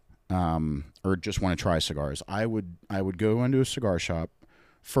 or just want to try cigars, I would go into a cigar shop.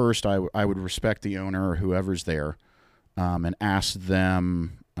 First, I would respect the owner or whoever's there, and ask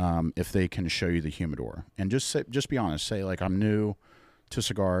them if they can show you the humidor. And just be honest. Say, like, I'm new to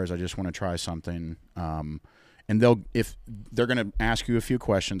cigars. I just want to try something. And if they're going to ask you a few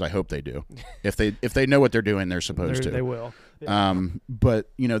questions, I hope they do. If they know what they're doing, they're supposed to. They will. Yeah. But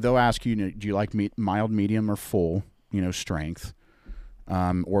you know, they'll ask you, do you like mild, medium, or full? You know, strength,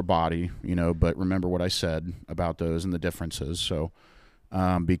 or body. You know, but remember what I said about those and the differences. So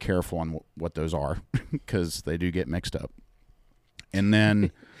be careful on what those are because they do get mixed up. And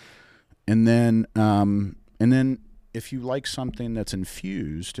then, and then. If you like something that's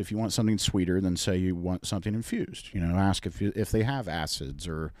infused, if you want something sweeter, then say you want something infused. You know, ask if they have acids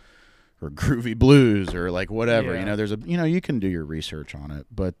or groovy blues or like whatever. Yeah. You know, you can do your research on it.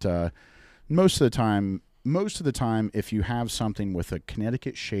 But most of the time, if you have something with a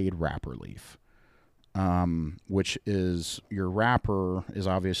Connecticut shade wrapper leaf, which is your wrapper is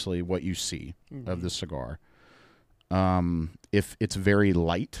obviously what you see of the cigar. If it's very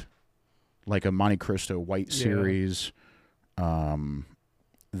light, like a Monte Cristo white series,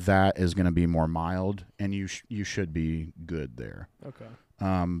 that is going to be more mild, and you should be good there. Okay.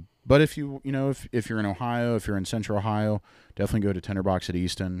 But if you're in Ohio, if you're in Central Ohio, definitely go to Tinderbox at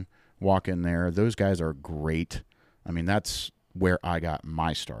Easton. Walk in there; those guys are great. I mean, that's where I got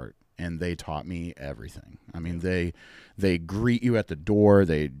my start, and they taught me everything. I mean, they greet you at the door.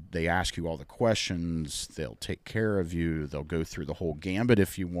 They ask you all the questions. They'll take care of you. They'll go through the whole gambit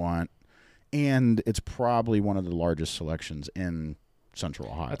if you want. And it's probably one of the largest selections in Central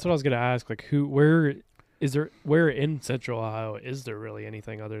Ohio. That's what I was going to ask. Like, where in Central Ohio is there really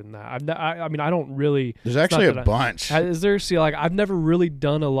anything other than that? I mean, I don't really. There's actually a bunch. Is there? See, like, I've never really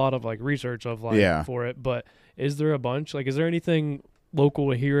done a lot of like research of like for it, but is there a bunch? Like, is there anything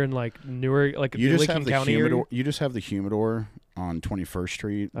local here in like Newark, like you the just Licking have the County humidor? area? You just have the humidor on 21st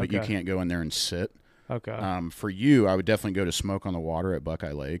Street, but you can't go in there and sit. Okay. For you, I would definitely go to Smoke on the Water at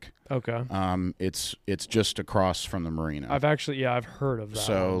Buckeye Lake. Okay. It's just across from the marina. I've heard of that.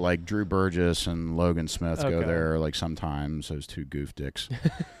 So like Drew Burgess and Logan Smith go there like sometimes, those two goof dicks.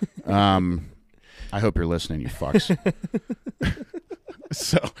 I hope you're listening, you fucks.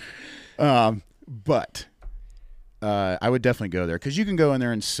 So, but I would definitely go there because you can go in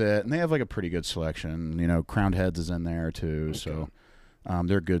there and sit, and they have like a pretty good selection. You know, Crowned Heads is in there too, okay. So.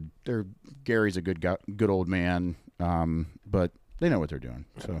 They're good. Gary's a good old man, but they know what they're doing.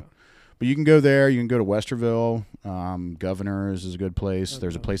 So, but you can go there. You can go to Westerville. Governor's is a good place. Okay.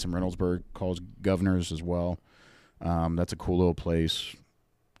 There's a place in Reynoldsburg called Governor's as well. That's a cool little place,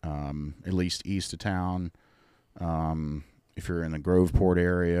 at least east of town. If you're in the Groveport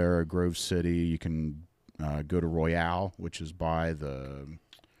area or Grove City, you can go to Royale, which is by the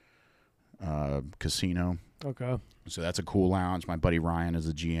casino. Okay. So that's a cool lounge. My buddy Ryan is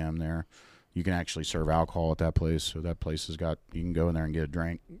the GM there. you can actually serve alcohol at that place. So that place has got, you can go in there and get a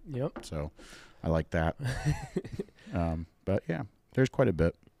drink. Yep. So I like that. But yeah, there's quite a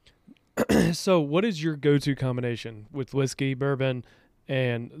bit. So what is your go-to combination with whiskey, bourbon,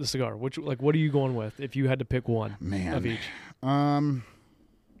 and the cigar? What are you going with if you had to pick one of each?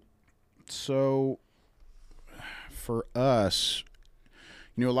 So for us,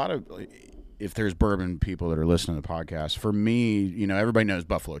 a lot of, if there's bourbon people that are listening to the podcast, for me, everybody knows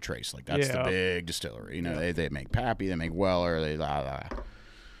Buffalo Trace. Like that's the big distillery. They make Pappy, they make Weller,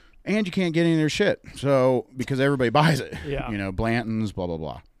 and you can't get any of their shit. So because everybody buys it, Blanton's, blah, blah,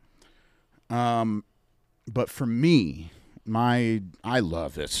 blah. But for me, I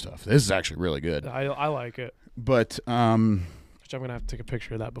love this stuff. This is actually really good. I like it. But which I'm gonna have to take a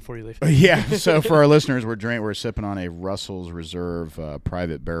picture of that before you leave. Yeah. So for our listeners, we're sipping on a Russell's Reserve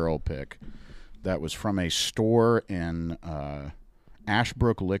private barrel pick that was from a store in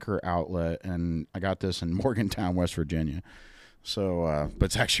Ashbrook Liquor Outlet, and I got this in Morgantown, West Virginia. So, but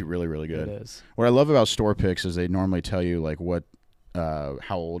it's actually really, really good. It is. What I love about store picks is they normally tell you like what, how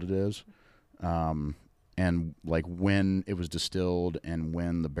old it is, and like when it was distilled and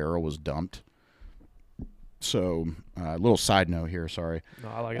when the barrel was dumped. So, a little side note here. Sorry. No,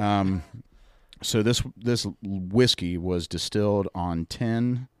 I like it. So this whiskey was distilled on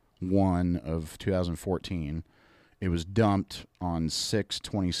 10/1 of 2014. It was dumped on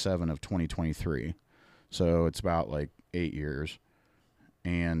 6/27 of 2023. So it's about like 8 years,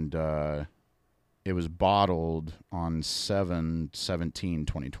 and it was bottled on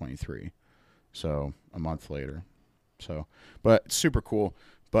 7/17/2023. So a month later. So, but it's super cool.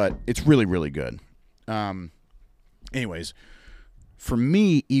 But it's really, really good. Anyways, for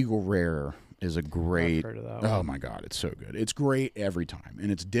me, Eagle Rare is a great. I've heard of that oh one. my God, it's so good. It's great every time,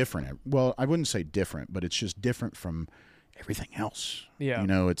 and it's different. Well, I wouldn't say different, but it's just different from everything else. Yeah.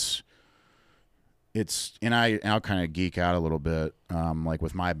 It's and I'll kind of geek out a little bit, like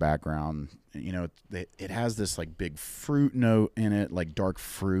with my background. It has this like big fruit note in it, like dark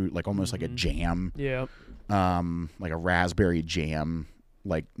fruit, like almost like a jam. Yeah. Like a raspberry jam,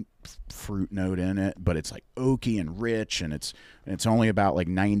 like fruit note in it, but it's like oaky and rich, and it's only about like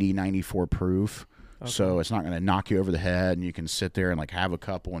 94 proof. Okay. So it's not going to knock you over the head, and you can sit there and like have a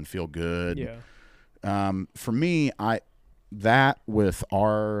couple and feel good. Yeah. For me, that with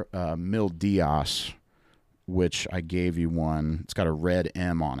our Mil Diaz, which I gave you one. It's got a red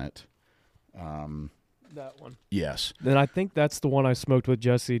M on it. That one. Yes. Then I think that's the one I smoked with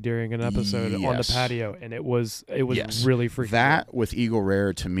Jesse during an episode on the patio, and it was really freaking that good. With Eagle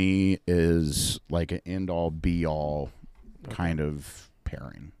Rare to me is like an end all be all kind of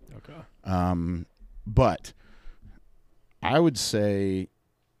pairing. Okay. But I would say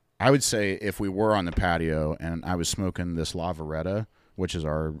if we were on the patio and I was smoking this Lavaretta, which is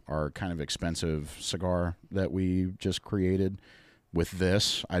our kind of expensive cigar that we just created, with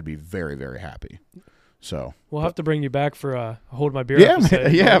this, I'd be very, very happy. So we'll have to bring you back for Hold My Beer yeah,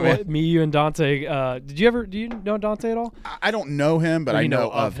 episode. Yeah, man. Me, you, and Dante. Do you know Dante at all? I don't know him, but I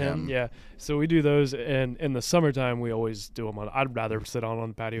know of him. Yeah. So we do those, and in the summertime, we always do them on. I'd rather sit on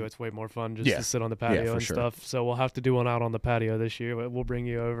the patio. It's way more fun just to sit on the patio and stuff. So we'll have to do one out on the patio this year. We'll bring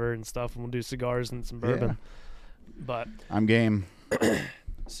you over and stuff, and we'll do cigars and some bourbon. Yeah. But I'm game.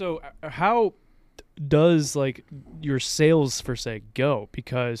 So how does like your sales for say go?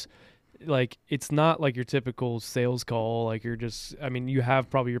 Because like it's not like your typical sales call. Like you're just, I mean, you have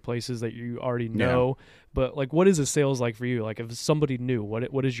probably your places that you already know, but like what is a sales like for you? Like if somebody new,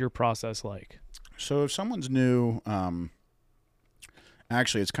 what is your process like? So if someone's new,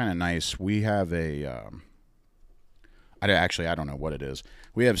 actually it's kind of nice. We have a, I don't know what it is.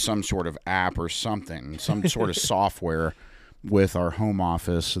 We have some sort of app or something, some sort of software with our home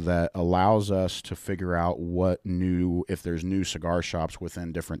office that allows us to figure out if there's new cigar shops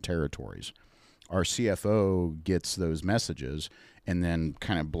within different territories. Our CFO gets those messages and then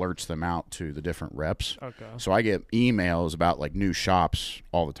kind of blurts them out to the different reps. Okay. So I get emails about like new shops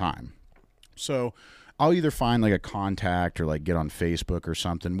all the time. So I'll either find like a contact or like get on Facebook or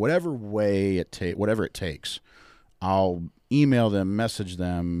something, whatever it takes. I'll email them, message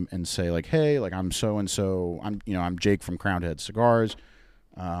them, and say like, hey, like I'm so and so. I'm Jake from Crowned Head Cigars.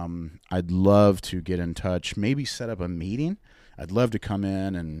 I'd love to get in touch. Maybe set up a meeting. I'd love to come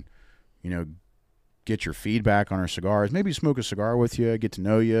in and get your feedback on our cigars. Maybe smoke a cigar with you, get to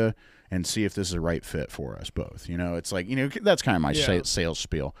know you, and see if this is a right fit for us both. It's like that's kind of my sales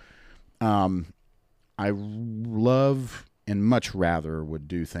spiel. I love and much rather would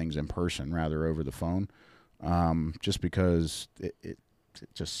do things in person rather over the phone. Just because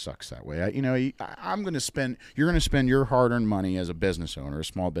it just sucks that way. I'm going to spend. You're going to spend your hard-earned money as a business owner, a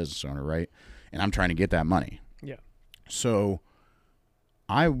small business owner, right? And I'm trying to get that money. Yeah. So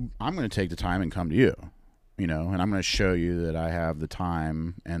I'm going to take the time and come to you, and I'm going to show you that I have the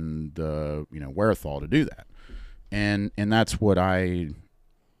time and the wherewithal to do that, and that's what I'm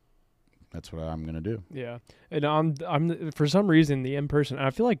going to do. Yeah, and I'm for some reason the in person.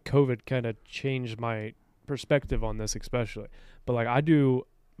 I feel like COVID kind of changed my perspective on this, especially. But like I do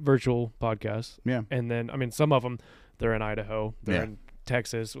virtual podcasts, and then some of them they're in Idaho, they're in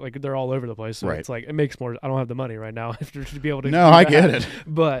Texas, like they're all over the place. So it's like it makes more. I don't have the money right now to be able to. No, I get it.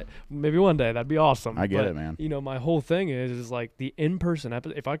 But maybe one day that'd be awesome. I get it, man. My whole thing is like the in person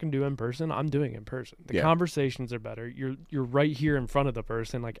episode. If I can do in person, I'm doing in person. The conversations are better. You're right here in front of the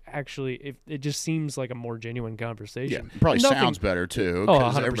person. Like actually, if it just seems like a more genuine conversation. Yeah, probably sounds better too.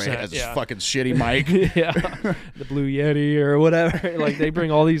 Oh, everybody has this fucking shitty mic. The Blue Yeti or whatever. Like they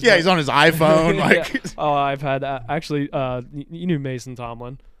bring all these. Yeah, he's on his iPhone. Like, oh, I've had actually. You knew Mason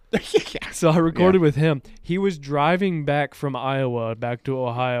Tomlin. So I recorded with him. He was driving back from Iowa back to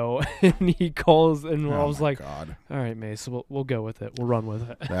Ohio, and he calls, and I was like, God. "All right, Mason, we'll go with it. We'll run with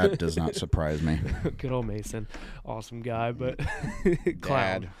it." That does not surprise me. Good old Mason, awesome guy, but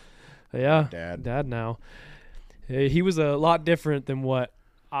clown. Dad. Yeah, Dad now. He was a lot different than what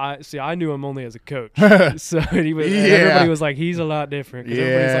I knew him only as a coach. So everybody was like, he's a lot different.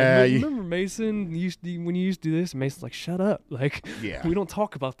 Everybody's like, remember Mason when you used to do this? And Mason's like, shut up. Like, we don't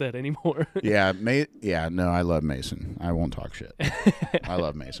talk about that anymore. No, I love Mason. I won't talk shit. I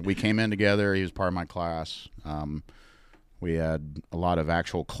love Mason. We came in together. He was part of my class. We had a lot of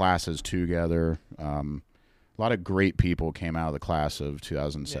actual classes together. A lot of great people came out of the class of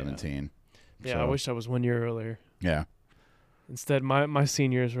 2017. Yeah, I wish I was 1 year earlier. Yeah. Instead, my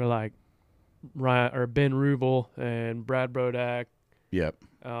seniors were like Ben Rubel and Brad Brodak. Yep.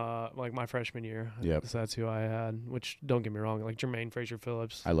 Like my freshman year. Yep. So that's who I had, which don't get me wrong, like Jermaine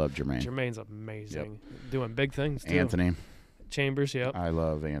Fraser-Phillips. I love Jermaine. Jermaine's amazing. Yep. Doing big things too. Anthony. Chambers, yep. I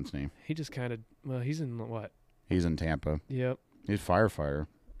love Anthony. He just kind of, he's in what? He's in Tampa. Yep. He's a firefighter.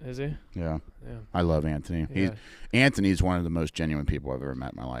 Is he? Yeah. I love Anthony. Yeah. Anthony's one of the most genuine people I've ever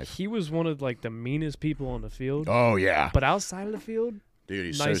met in my life. He was one of like the meanest people on the field. Oh yeah. But outside of the field, dude,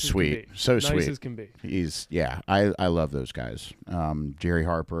 he's nice so sweet. So nice sweet. Nice as can be. He's I love those guys. Jerry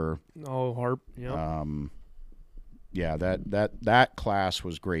Harper. Oh, Harp. Yep. Yeah, that class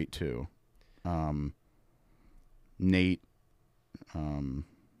was great too. Nate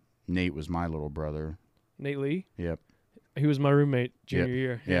was my little brother. Nate Lee? Yep. He was my roommate junior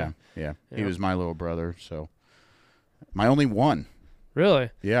year. Yeah. He was my little brother, so my only one. Really?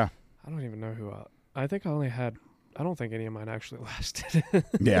 Yeah. I don't even know who I think I only had I don't think any of mine actually lasted.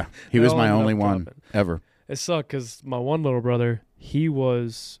 Yeah. He was my only one ever. It sucked because my one little brother, I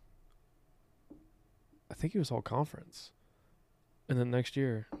think he was all conference. And then next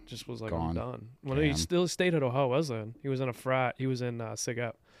year just was like, I'm done. Well, he still stayed at Ohio Wesleyan. He was in a frat. He was in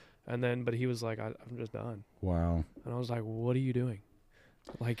Cigars. And then, but he was like, I'm just done. Wow. And I was like, what are you doing?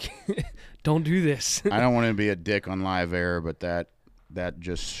 Like, don't do this. I don't want to be a dick on live air, but that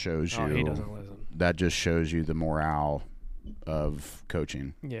just shows you. Oh, he doesn't listen. That just shows you the morale of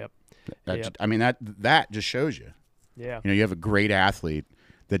coaching. Yep. I mean, that just shows you. Yeah. You have a great athlete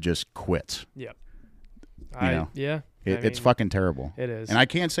that just quits. Yep. It's fucking terrible. It is. And I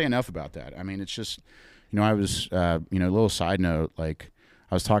can't say enough about that. I mean, it's just, I was, a little side note, like,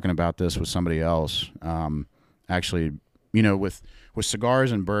 I was talking about this with somebody else. Actually, with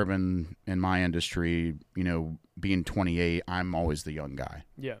cigars and bourbon in my industry, being 28, I'm always the young guy.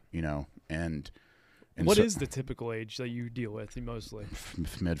 Yeah. And what is the typical age that you deal with mostly?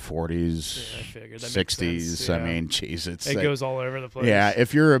 Mid 40s, yeah, I figured. 60s. Yeah. I mean, geez, it goes all over the place. Yeah,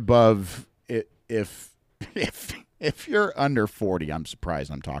 if you're above it, if you're under 40, I'm surprised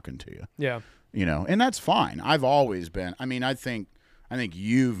I'm talking to you. Yeah. And that's fine. I've always been. I mean, I think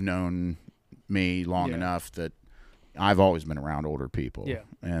you've known me long enough that I've always been around older people. Yeah.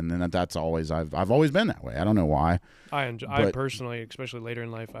 And then that's always I've always been that way. I don't know why. I personally, especially later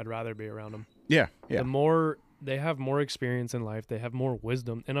in life, I'd rather be around them. Yeah. Yeah. The more they have more experience in life, they have more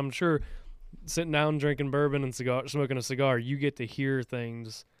wisdom, and I'm sure sitting down drinking bourbon and smoking a cigar, you get to hear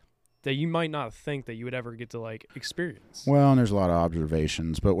things that you might not think that you would ever get to like experience. Well, and there's a lot of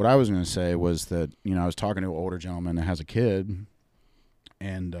observations, but what I was going to say was that I was talking to an older gentleman that has a kid,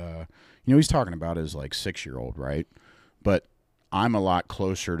 and he's talking about his like 6-year-old, right? But I'm a lot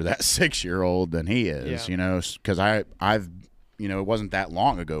closer to that 6-year-old than he is, because I've it wasn't that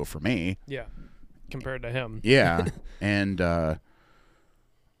long ago for me. Yeah, compared to him. Yeah, and I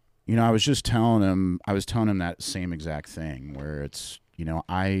was just telling him that same exact thing where it's you know,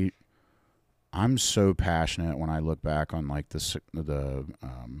 I'm so passionate when I look back on like the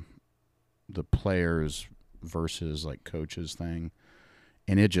players versus like coaches thing,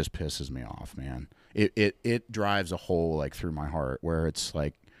 and it just pisses me off, man. It drives a hole like through my heart where it's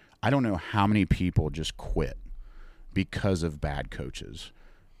like I don't know how many people just quit because of bad coaches.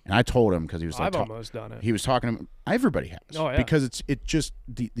 And I told him because he was like, I've almost done it. He was talking to everybody has. Oh, yeah. Because it just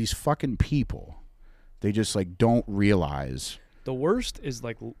these fucking people, they just like don't realize. The worst is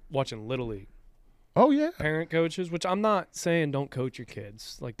like watching Little League. Oh yeah. Parent coaches, which I'm not saying don't coach your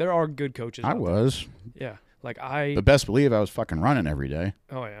kids. Like there are good coaches. I was. Yeah. Like the best believe I was fucking running every day.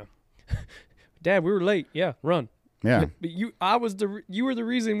 Oh yeah. Dad, we were late. Yeah, run. Yeah. But you were the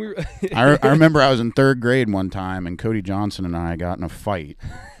reason we were I remember I was in 3rd grade one time and Cody Johnson and I got in a fight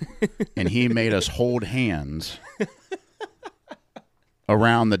and he made us hold hands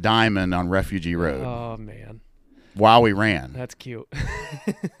around the diamond on Refugee Road. Oh man. While we ran. That's cute.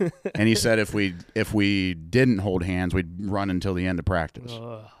 And he said if we didn't hold hands, we'd run until the end of practice.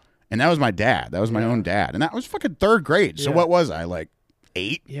 And that was my dad. That was my own dad. And that was fucking 3rd grade. So what was I, like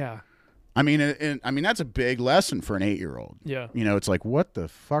 8? Yeah. I mean, that's a big lesson for an 8-year-old. Yeah. You know, it's like, what the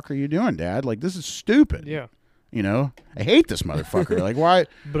fuck are you doing, Dad? Like, this is stupid. Yeah. You know, I hate this motherfucker. Like, why?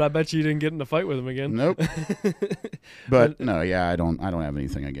 But I bet you didn't get in a fight with him again. Nope. But no, yeah, I don't have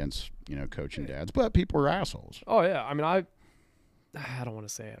anything against, you know, coaching dads, but people are assholes. Oh yeah. I mean, I don't want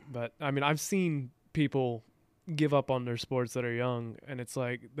to say it, but I mean, I've seen people give up on their sports that are young, and it's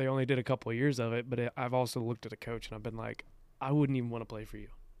like they only did a couple of years of it. But I've also looked at a coach and I've been like, I wouldn't even want to play for you.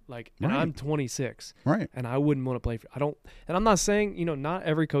 Like, and I'm 26, right? And I wouldn't want to play for. I don't, and I'm not saying, you know, not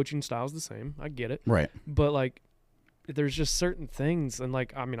every coaching style is the same. I get it, right? But like, there's just certain things, and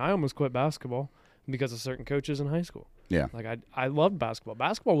like, I mean, I almost quit basketball because of certain coaches in high school. Yeah, like I loved basketball.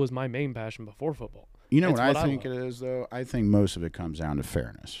 Basketball was my main passion before football. You know what I think it is, though? I think most of it comes down to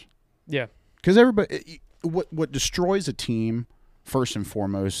fairness. Yeah, because everybody, what destroys a team first and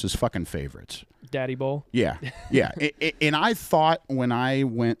foremost is fucking favorites. Daddy ball. Yeah, yeah. And I thought when I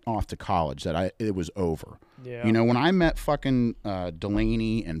went off to college that it was over. Yeah. You know, when I met fucking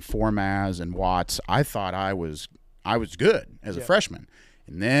Delaney and Formaz and Watts, I thought I was good as a freshman.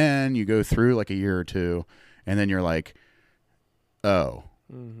 And then you go through like a year or two, and then you're like, oh,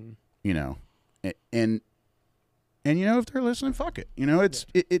 you know, and you know, if they're listening, fuck it. You know, it's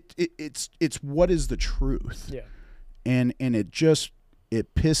what is the truth. Yeah. And it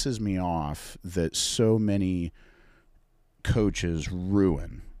pisses me off that so many coaches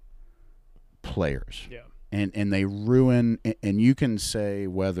ruin players. Yeah. And they ruin, and you can say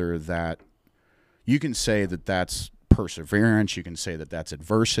that that's perseverance, you can say that that's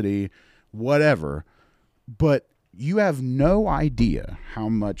adversity, whatever, but you have no idea how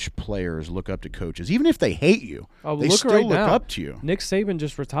much players look up to coaches. Even if they hate you, they still look up to you. Nick Saban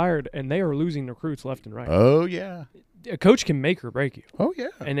just retired, and they are losing recruits left and right. Oh, yeah. A coach can make or break you. Oh, yeah.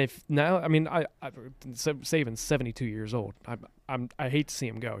 And if now, I mean, Saban's 72 years old. I hate to see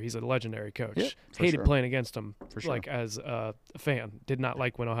him go. He's a legendary coach. Yeah, Hated playing against him, for sure. like as a fan. Did not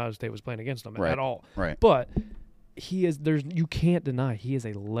like when Ohio State was playing against him at all. Right. But he is. You can't deny he is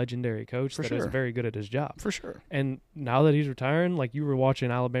a legendary coach that is sure. very good at his job. For sure. And now that he's retiring, like you were watching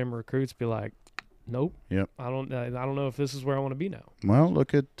Alabama recruits be like, nope. Yep. I don't know if this is where I want to be now. Well,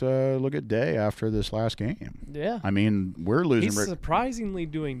 look at Day after this last game. Yeah. I mean, we're losing. He's surprisingly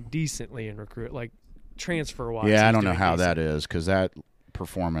doing decently in recruit, like transfer wise. Yeah, I don't know how that is because that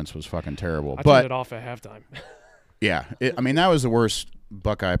performance was fucking terrible. I turned it off at halftime. Yeah, I mean that was the worst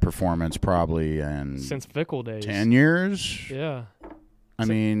Buckeye performance probably in since Fickle days. 10 years. Yeah. I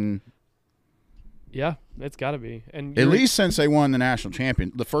mean. Yeah, it's got to be, and at least since they won the national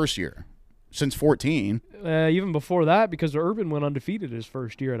champion the first year. Since 14. Even before that, because Urban went undefeated his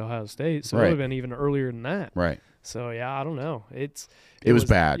first year at Ohio State, so it would have been even earlier than that. Right. So, yeah, I don't know. It was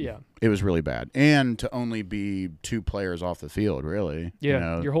bad. Yeah. It was really bad. And to only be 2 players off the field, really. Yeah, you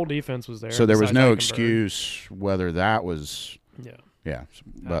know? Your whole defense was there. So there was no excuse whether that was Yeah. Yeah,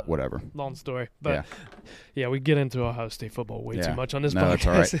 but whatever. Long story. But, yeah, we get into Ohio State football way too much on this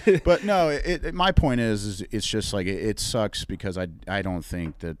podcast. That's all right. But, no, my point is it's just like it sucks because I don't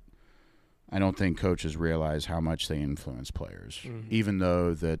think coaches realize how much they influence players, even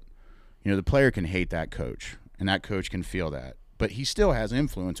though that, you know, the player can hate that coach and that coach can feel that, but he still has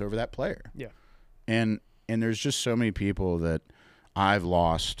influence over that player. Yeah. And there's just so many people that I've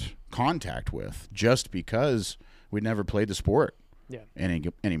contact with just because we never played the sport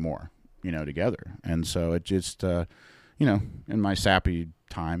anymore, you know, together. And so it just, you know, in my sappy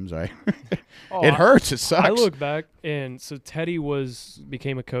times, it hurts. It sucks. I look back, and so Teddy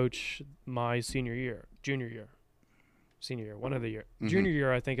became a coach my junior year. senior year, one of the year. Junior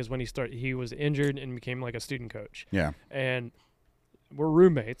year, I think, is when he was injured and became like a student coach. Yeah. And we're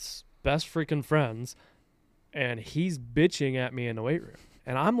roommates, best freaking friends, and he's bitching at me in the weight room.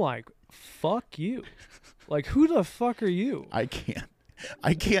 And I'm like, fuck you. Like, who the fuck are you? I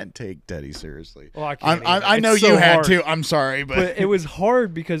can't take Teddy seriously. Well, I can't. I know you had to. I'm sorry, but it was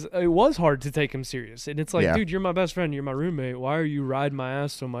hard because it was hard to take him serious. And it's like, dude, you're my best friend. You're my roommate. Why are you riding my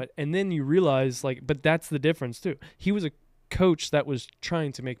ass so much? And then you realize, like, but that's the difference too. He was a coach that was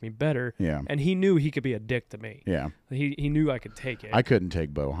trying to make me better. Yeah. And he knew he could be a dick to me. Yeah. He knew I could take it. I couldn't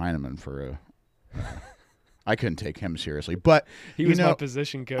take Bo Heineman for a. I couldn't take him seriously, but he was my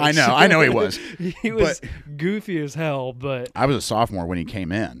position coach. I know he was. He was goofy as hell, but I was a sophomore when he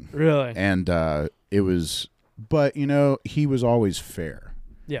came in. Really? And it was, but he was always fair.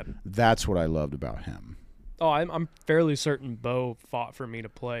 Yeah. That's what I loved about him. Oh, I'm fairly certain Bo fought for me to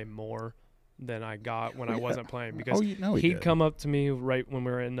play more than I got when I wasn't playing, because he'd come up to me right when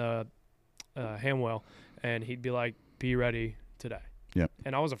we were in Hamwell, and he'd be like, "Be ready today." Yep.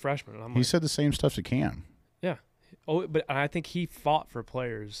 And I was a freshman. And he said the same stuff to Cam. Yeah. Oh, but I think he fought for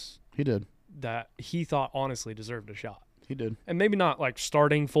players. He did. That he thought honestly deserved a shot. He did. And maybe not like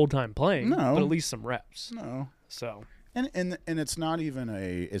starting full-time playing, but at least some reps. No. So. And it's not even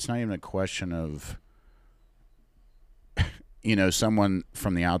a question of someone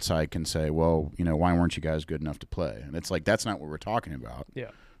from the outside can say, well, why weren't you guys good enough to play? And it's like, that's not what we're talking about. Yeah.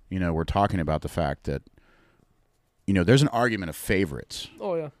 We're talking about the fact that there's an argument of favorites.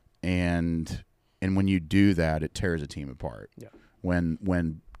 Oh yeah. And when you do that, it tears a team apart. Yeah. When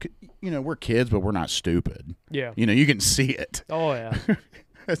we're kids, but we're not stupid. Yeah. You can see it. Oh yeah.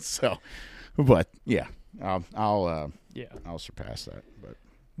 So, but yeah, I'll surpass that.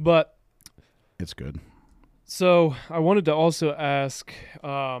 But it's good. So I wanted to also ask,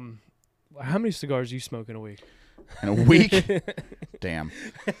 how many cigars you smoke in a week? In a week? Damn.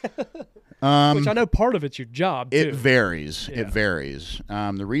 Which I know part of it's your job, too. It varies. Yeah. It varies.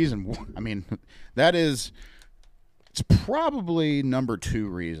 The reason, it's probably number 2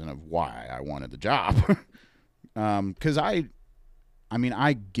 reason of why I wanted the job. Because let's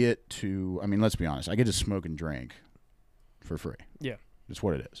be honest, I get to smoke and drink for free. Yeah. That's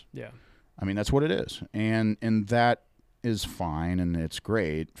what it is. Yeah. That's what it is. And that is fine, and it's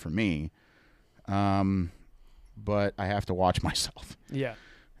great for me. But I have to watch myself. Yeah.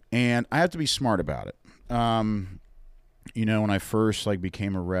 And I have to be smart about it. When I first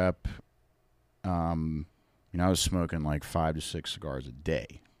became a rep, I was smoking 5 to 6 cigars a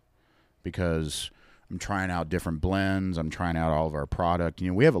day because I'm trying out different blends. I'm trying out all of our product.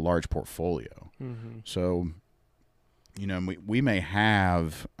 We have a large portfolio. Mm-hmm. So, we may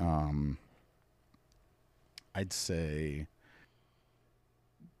have, I'd say,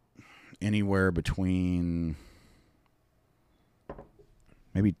 anywhere between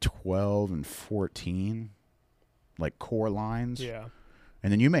maybe 12 and 14 core lines. Yeah. And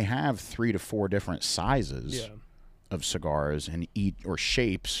then you may have 3 to 4 different sizes of cigars and or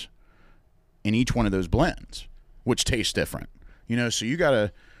shapes in each one of those blends, which tastes different. So you got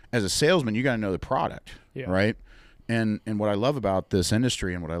to, as a salesman, you got to know the product, right? And what I love about this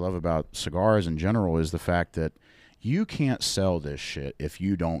industry and what I love about cigars in general is the fact that you can't sell this shit if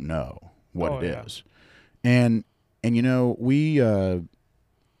you don't know what it is. And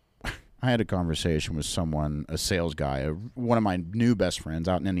I had a conversation with someone, a sales guy, one of my new best friends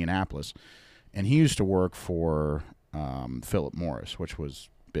out in Indianapolis, and he used to work for Philip Morris, which was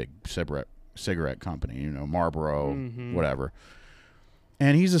big cigarette company, Marlboro, whatever.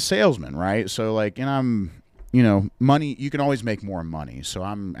 And he's a salesman, right? So and I'm, money, you can always make more money. So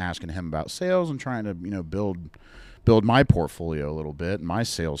I'm asking him about sales and trying to, build my portfolio a little bit, my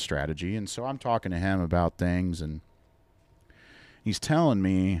sales strategy. And so I'm talking to him about things, and he's telling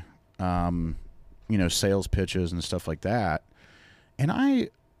me, sales pitches and stuff like that. And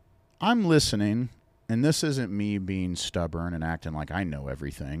I'm listening, and this isn't me being stubborn and acting like I know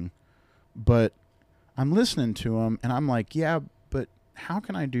everything, but I'm listening to him, and I'm like, yeah, but how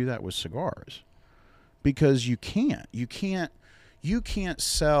can I do that with cigars? Because you can't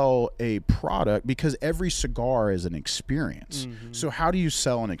sell a product, because every cigar is an experience. Mm-hmm. So how do you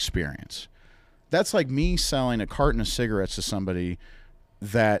sell an experience? That's like me selling a carton of cigarettes to somebody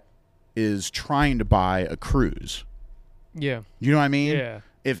that is trying to buy a cruise. Yeah. You know what I mean? Yeah.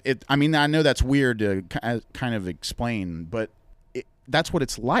 I know that's weird to kind of explain, but that's what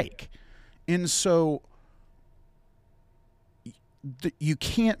it's like. And so you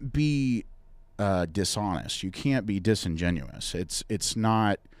can't be dishonest. You can't be disingenuous. It's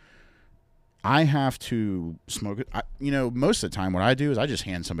not. I have to smoke it. Most of the time what I do is I just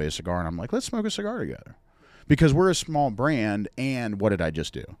hand somebody a cigar and I'm like, let's smoke a cigar together. because we're a small brand. And what did I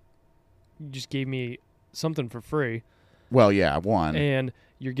just do? You just gave me something for free. Well, yeah, one. And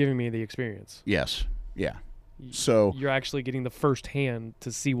you're giving me the experience. Yes. Yeah. So you're actually getting the first hand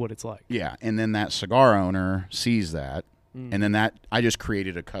to see what it's like. Yeah, and then that cigar owner sees that, and then I just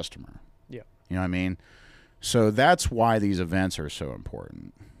created a customer. Yeah. You know what I mean? So that's why these events are so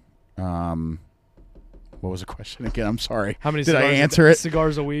important. What was the question again? I'm sorry. How many did cigars I answer it?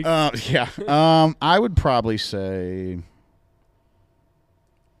 Cigars a week? Yeah. I would probably say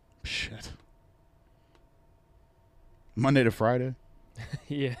shit. Monday to Friday?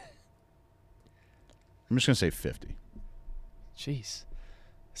 Yeah. I'm just going to say 50. Jeez.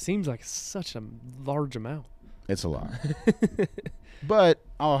 Seems like such a large amount. It's a lot. But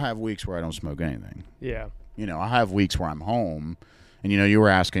I'll have weeks where I don't smoke anything. Yeah. You know, I have weeks where I'm home. And, you know, you were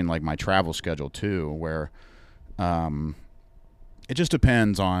asking, like, my travel schedule, too, where it just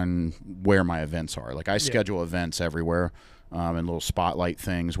depends on where my events are. Like, I schedule events everywhere and little spotlight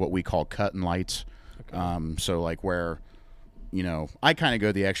things, what we call cut and lights. Okay. So, like, where, you know, I kind of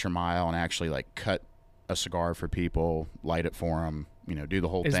go the extra mile and actually, like, cut a cigar for people, light it for them, you know, do the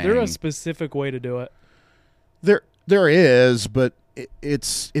whole thing. Is there a specific way to do it? There is, but it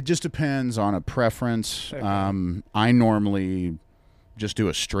just depends on a preference. Okay. I normally just do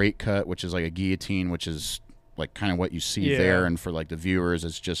a straight cut, which is like a guillotine, which is like kind of what you see there. And for like the viewers,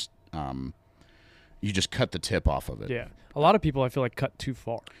 it's just you just cut the tip off of it. Yeah. A lot of people, I feel like, cut too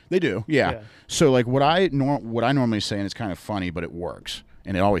far. They do, yeah. So like what I normally say, and it's kind of funny, but it works,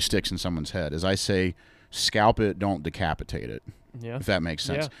 and it always sticks in someone's head, is I say, scalp it, don't decapitate it. Yeah. If that makes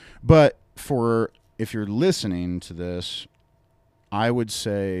sense. Yeah. But if you're listening to this, I would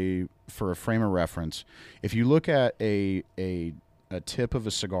say, for a frame of reference, if you look at a tip of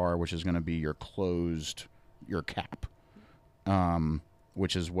a cigar, which is going to be your cap,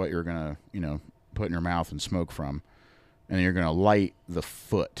 which is what you're going to, you know, put in your mouth and smoke from, and you're going to light the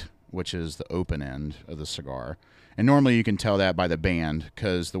foot, which is the open end of the cigar. And normally you can tell that by the band,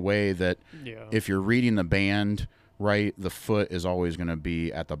 because the way that if you're reading the band right, the foot is always going to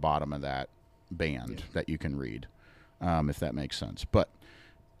be at the bottom of that band that you can read, if that makes sense. But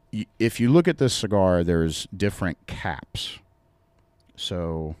if you look at this cigar, there's different caps.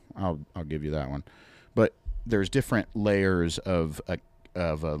 So I'll give you that one. But there's different layers of a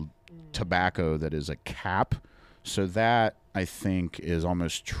tobacco that is a cap. So that, I think, is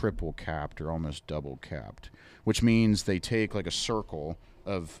almost triple capped or almost double capped, which means they take like a circle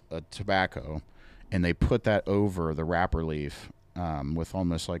of a tobacco and they put that over the wrapper leaf with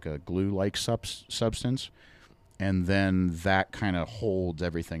almost like a glue-like substance, and then that kind of holds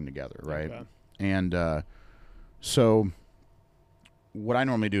everything together, right? Okay. And so what I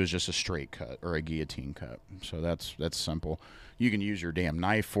normally do is just a straight cut or a guillotine cut. So that's simple. You can use your damn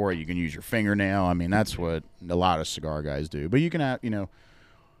knife for it. You can use your fingernail. I mean, that's what a lot of cigar guys do. But you can have, you know,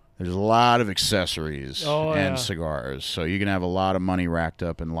 there's a lot of accessories and cigars. So you can have a lot of money racked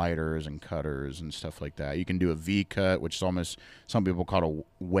up in lighters and cutters and stuff like that. You can do a V-cut, which is almost, some people call it a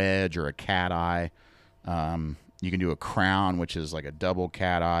wedge or a cat eye. You can do a crown, which is like a double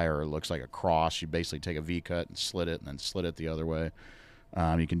cat eye, or it looks like a cross. You basically take a V-cut and slit it and then slit it the other way.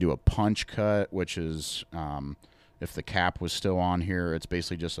 You can do a punch cut, which is, if the cap was still on here, it's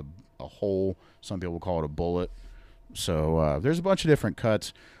basically just a hole. Some people call it a bullet. So there's a bunch of different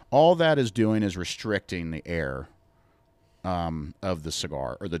cuts. All that is doing is restricting the air of the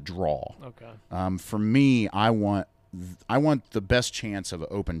cigar, or the draw. Okay. For me, I want the best chance of an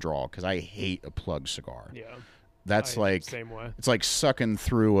open draw, because I hate a plug cigar. Yeah. That's like, same way. It's like sucking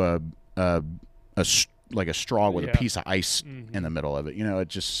through a straw with a piece of ice in the middle of it. You know, it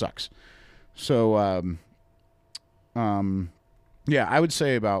just sucks. So yeah, I would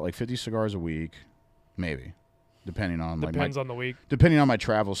say about like 50 cigars a week, maybe, depending on depends on the week. Depending on my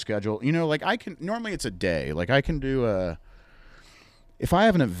travel schedule. You know, like I can, normally it's a day. Like I can do if I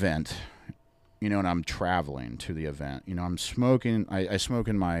have an event, you know, and I'm traveling to the event, you know, I'm smoking, I smoke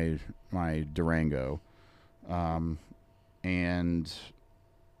in my Durango, and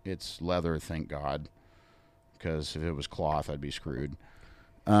it's leather, thank God, because if it was cloth, I'd be screwed.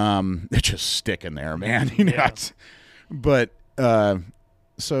 It's just sticking there, man. You know, Yeah. But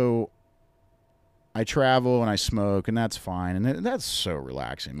so I travel and I smoke, and that's fine, and that's so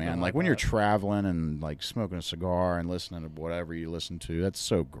relaxing, man. Like when you're traveling and like smoking a cigar and listening to whatever you listen to, that's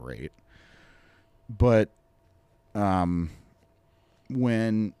so great. But when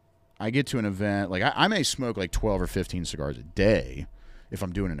I get to an event, like I may smoke like 12 or 15 cigars a day if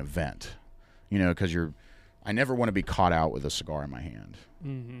I'm doing an event, you know, because I never want to be caught out with a cigar in my hand,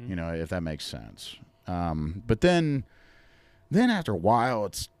 you know, if that makes sense. But then after a while,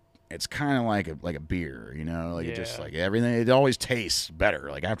 it's kind of like a beer, you know, like it just like everything. It always tastes better,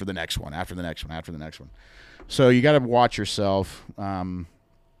 like after the next one, after the next one, after the next one. So you got to watch yourself.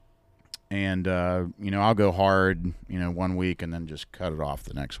 And, I'll go hard, 1 week and then just cut it off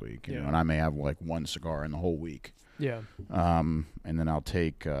the next week, you know, and I may have like one cigar in the whole week. Yeah. And then I'll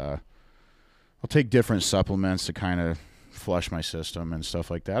take different supplements to kind of flush my system and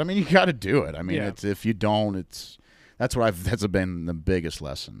stuff like that. I mean, you got to do it. I mean, if you don't, that's been the biggest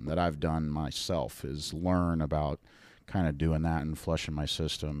lesson that I've done myself is learn about kind of doing that and flushing my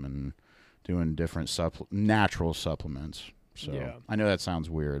system and doing different natural supplements. So I know that sounds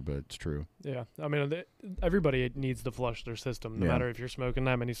weird, but it's true. Yeah, I mean, everybody needs to flush their system, no matter if you're smoking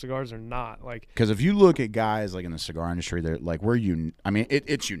that many cigars or not. Like, because if you look at guys like in the cigar industry, they're like,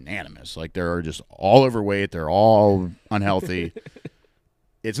 it's unanimous. Like, they're just all overweight. They're all unhealthy.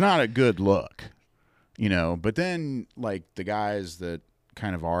 It's not a good look, But then, like the guys that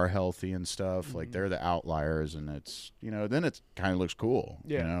kind of are healthy and stuff, like they're the outliers, and it's then it kind of looks cool.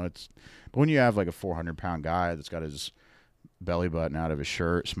 Yeah, but when you have like a 400-pound guy that's got his belly button out of his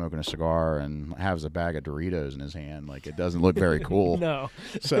shirt, smoking a cigar, and has a bag of Doritos in his hand, like it doesn't look very cool. No.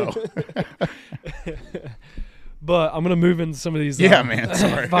 So, but I'm gonna move into some of these. Man.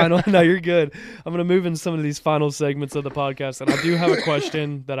 Sorry. Final. No, you're good. I'm gonna move into some of these final segments of the podcast, and I do have a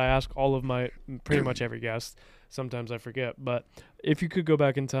question that I ask all of pretty much every guest. Sometimes I forget, but if you could go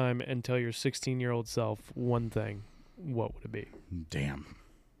back in time and tell your 16-year-old self one thing, what would it be? Damn,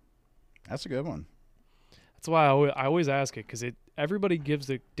 that's a good one. That's why I always ask it, because everybody gives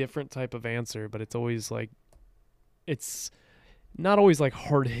a different type of answer, but it's always like, it's not always like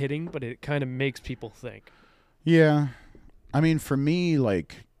hard hitting, but it kind of makes people think. Yeah, I mean, for me,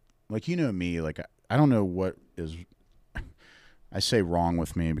 like me, like I don't know what is. I say wrong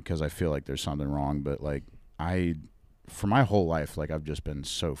with me because I feel like there's something wrong, but like for my whole life, like I've just been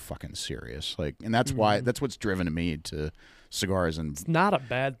so fucking serious, like, and that's why that's what's driven me to cigars, and it's not a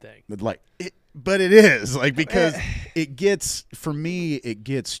bad thing. But it is, like, because it gets, for me,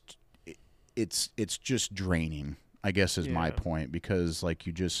 it's just draining, I guess is my point, because like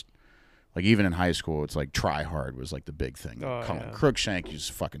you just, like even in high school, it's like try hard was like the big thing. Like, Crookshank used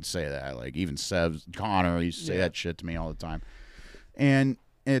to fucking say that, like even Connor used to say that shit to me all the time. And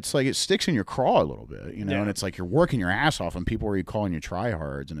it's like it sticks in your craw a little bit, and it's like you're working your ass off and people are calling you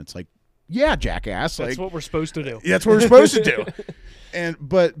tryhards, and it's like, yeah, jackass. That's like, what we're supposed to do. That's what we're supposed to do. And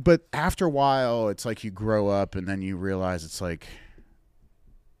but after a while, it's like you grow up and then you realize it's like,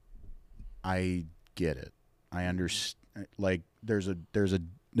 I get it. I understand. Like there's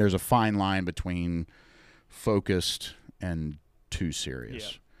a fine line between focused and too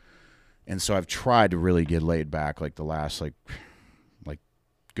serious. Yeah. And so I've tried to really get laid back like the last like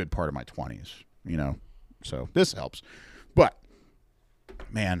good part of my 20s, So this helps. But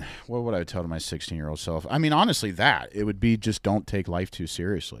man, what would I tell to my 16-year-old self? I mean, honestly, it would be just don't take life too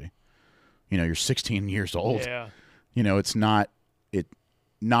seriously. You're 16 years old. Yeah. It's not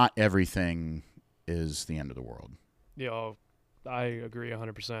everything is the end of the world. Yeah, I agree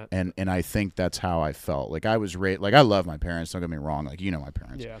 100%. And I think that's how I felt. Like I was raised, like I love my parents, don't get me wrong, like my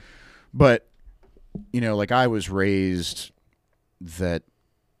parents. Yeah. But like I was raised that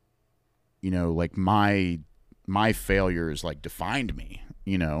like my failures like defined me,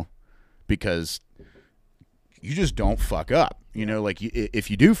 because you just don't fuck up, like if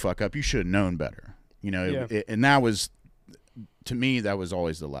you do fuck up, you should have known better, and that was, to me, that was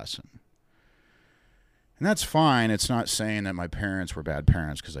always the lesson. And that's fine. It's not saying that my parents were bad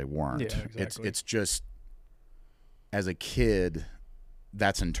parents, because they weren't. Yeah, exactly. It's just, as a kid,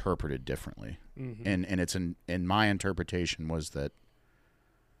 that's interpreted differently. Mm-hmm. And it's in my interpretation was that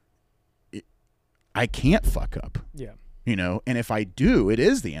I can't fuck up. Yeah. And if I do, it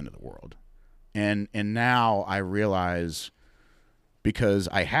is the end of the world. And now I realize, because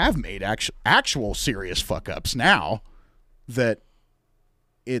I have made actual serious fuck ups now, that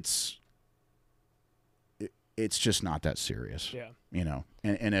it's just not that serious. Yeah.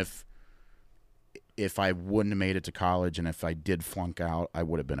 And if I wouldn't have made it to college, and if I did flunk out, I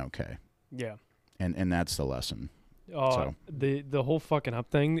would have been okay. Yeah. And that's the lesson. So. The whole fucking up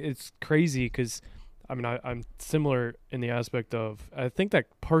thing, it's crazy, because I mean, I'm similar in the aspect of, I think that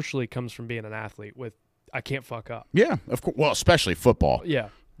partially comes from being an athlete with, I can't fuck up. Yeah, of course. Well, especially football. Yeah.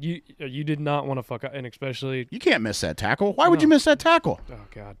 You did not want to fuck up, and especially, you can't miss that tackle. Why would you miss that tackle? Oh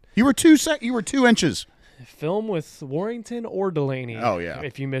God. You were 2 inches. Film with Warrington or Delaney. Oh yeah.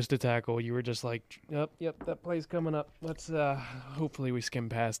 If you missed a tackle, you were just like, yep, that play's coming up. Let's hopefully we skim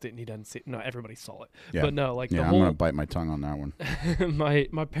past it and he doesn't see it. No, everybody saw it. Yeah. But no, like I'm gonna bite my tongue on that one.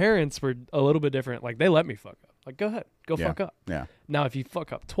 my parents were a little bit different. Like they let me fuck up. Like, go ahead, go fuck up. Yeah. Now, if you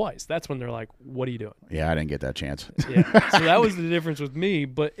fuck up twice, that's when they're like, what are you doing? Yeah, I didn't get that chance. Yeah. So that was the difference with me.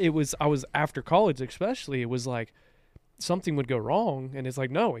 But I was after college, especially. It was like something would go wrong, and it's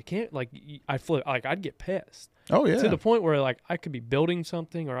like, no, it can't. Like, I'd get pissed. Oh yeah. To the point where like I could be building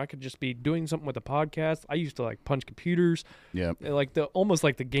something, or I could just be doing something with a podcast. I used to like punch computers. Yeah. Like almost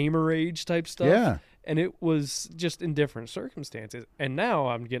like the gamer rage type stuff. Yeah. And it was just in different circumstances. And now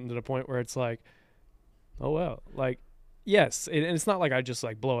I'm getting to the point where it's like, oh well, like, yes, and it's not like I just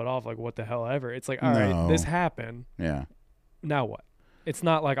like blow it off like what the hell ever. It's like, all right, this happened. Yeah. Now what? It's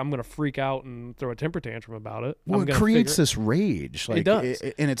not like I'm gonna freak out and throw a temper tantrum about it. Well, it creates this rage. Like, it does,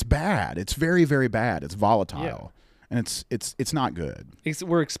 and it's bad. It's very, very bad. It's volatile, and it's not good.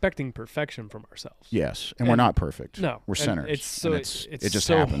 We're expecting perfection from ourselves. Yes, and we're not perfect. No, we're sinners. It's just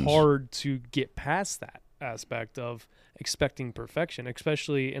so happens. hard to get past that aspect of expecting perfection,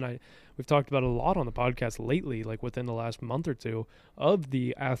 especially, and we've talked about it a lot on the podcast lately, like within the last month or two, of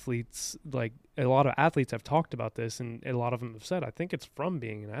the athletes. Like a lot of athletes have talked about this, and a lot of them have said, I think it's from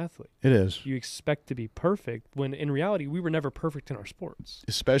being an athlete. It is. You expect to be perfect when in reality we were never perfect in our sports.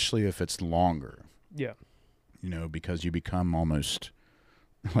 Especially if it's longer. Yeah. You know, because you become almost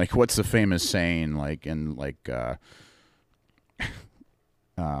like, what's the famous saying, like in like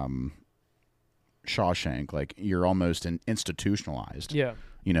Shawshank, like you're almost institutionalized. Yeah.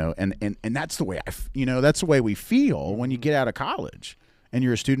 You know, and that's the way that's the way we feel when you get out of college and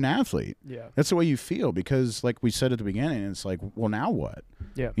you're a student athlete. Yeah. That's the way you feel, because like we said at the beginning, it's like, well, now what?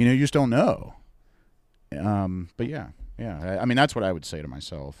 Yeah. You know, you just don't know. But yeah. I mean, that's what I would say to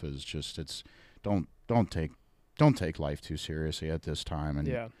myself is just, don't take life too seriously at this time.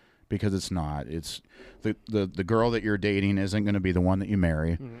 And because it's not. It's the girl that you're dating isn't going to be the one that you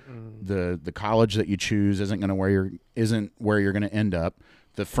marry. Mm-mm. The college that you choose isn't where you're going to end up.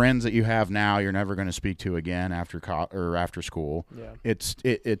 The friends that you have now, you're never going to speak to again after after school. Yeah.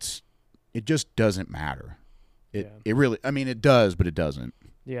 It just doesn't matter. It really, I mean, it does, but it doesn't.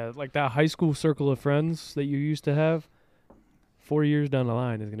 Yeah, like that high school circle of friends that you used to have, 4 years down the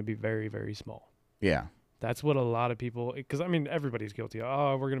line is going to be very, very small. Yeah. That's what a lot of people, because I mean, everybody's guilty.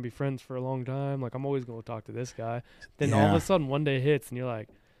 Oh, we're going to be friends for a long time. Like, I'm always going to talk to this guy. Then all of a sudden, one day hits, and you're like,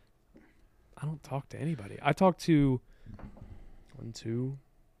 I don't talk to anybody. I talk to 1, 2,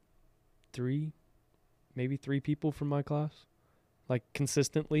 3, maybe 3 people from my class, like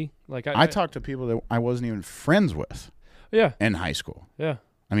consistently. Like I talk to people that I wasn't even friends with. Yeah. In high school. Yeah.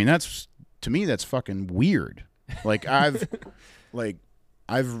 I mean, to me, that's fucking weird. Like I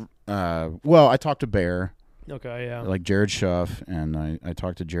talked to Bear. Okay, yeah. Like Jared Schuff, and I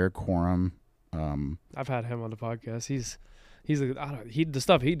talked to Jared Quorum. I've had him on the podcast. The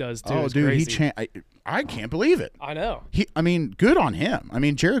stuff he does too. Oh, is dude, crazy. I can't believe it. I know. I mean, good on him. I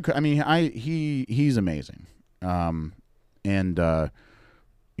mean, Jared. I mean, he's amazing. And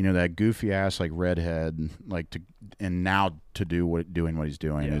you know, that goofy ass like redhead, like now to doing what he's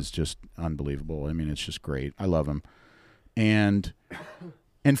doing is just unbelievable. I mean, it's just great. I love him. And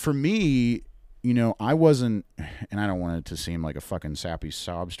for me, you know, I wasn't, and I don't want it to seem like a fucking sappy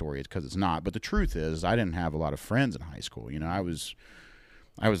sob story. It's because it's not. But the truth is, I didn't have a lot of friends in high school. You know, I was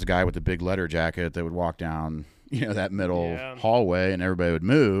the guy with the big leather jacket that would walk down, you know, that middle hallway, and everybody would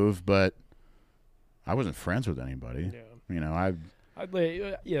move. But I wasn't friends with anybody. Yeah. You know, I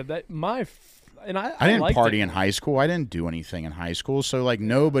didn't party in high school. I didn't do anything in high school. So like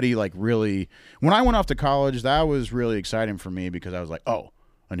nobody like really, when I went off to college, that was really exciting for me because I was like, oh,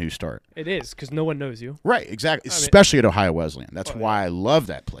 a new start. It is, because no one knows you. Right, exactly. Especially at Ohio Wesleyan. That's why I love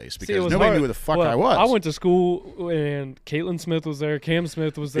that place, because nobody knew who the fuck I was. I went to school and Caitlin Smith was there, Cam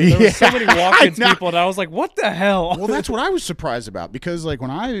Smith was there. There were so many walk-ins people, and I was like, what the hell? Well, that's what I was surprised about, because like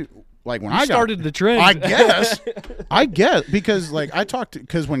when I started the trend. I guess because like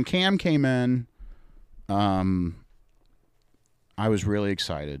because when Cam came in, I was really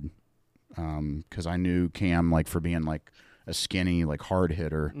excited because I knew Cam like for being like a skinny like hard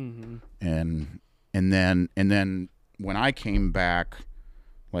hitter, and then when I came back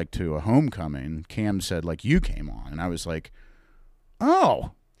like to a homecoming, Cam said like, you came on, and I was like,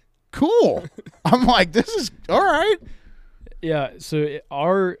 oh, cool. I'm like, this is all right. Yeah, so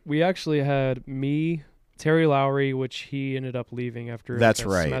we actually had me, Terry Lowry, which he ended up leaving after a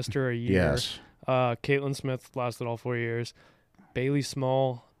semester, a year. Yes. Caitlin Smith lasted all 4 years. Bailey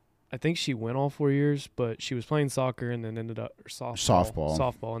Small, I think she went all 4 years, but she was playing soccer and then ended up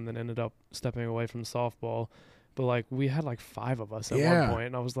softball, and then ended up stepping away from softball. But like we had like 5 of us at one point,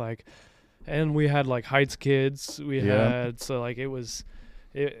 and I was like, and we had like Heights kids. We had so like it was.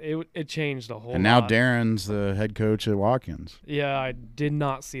 It changed a whole lot. And now Darren's the head coach at Watkins. Yeah, I did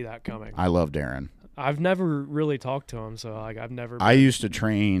not see that coming. I love Darren. I've never really talked to him, so like I've never. I used to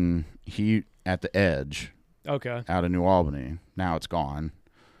train at the Edge. Okay. Out of New Albany. Now it's gone.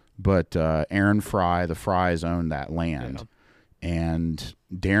 But Aaron Fry, the Frys owned that land. Yeah. And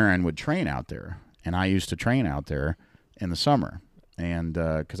Darren would train out there. And I used to train out there in the summer. And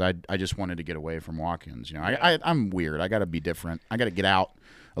because I just wanted to get away from walk-ins. You know, I'm weird. I got to be different. I got to get out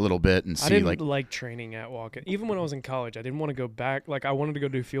a little bit and see. I didn't like training at walk-in. Even when I was in college, I didn't want to go back. Like, I wanted to go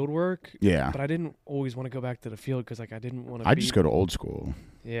do field work. Yeah. But I didn't always want to go back to the field because, like, I didn't want to I'd just go to old school.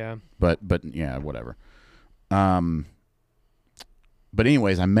 Yeah. But yeah, whatever. But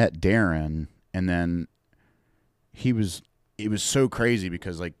anyways, I met Darren, and then it was so crazy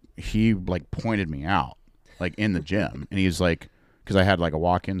because like he like pointed me out like in the gym, and he's like, because I had like a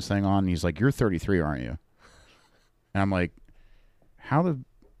walk-ins thing on, and he's like, "You're 33, aren't you?" And I'm like,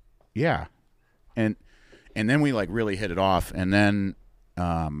 yeah, and then we like really hit it off, and then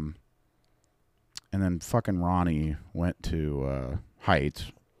fucking Ronnie went to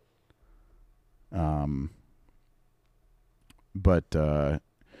Heights. But there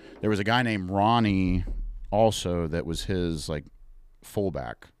was a guy named Ronnie also that was his like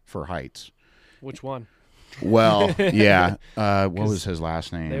fullback for Heights. Which one? Well, yeah. What was his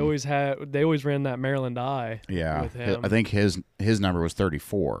last name? They always ran that Maryland I. Yeah, with him. I think his number was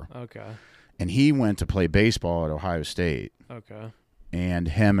 34. Okay. And he went to play baseball at Ohio State. Okay. And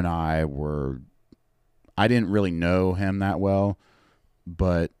him and I didn't really know him that well,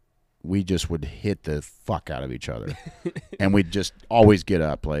 but we just would hit the fuck out of each other. And we'd just always get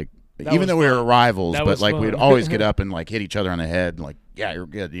up, like, even though we were rivals, but like fun. We'd always get up and like hit each other on the head, and like, yeah, you're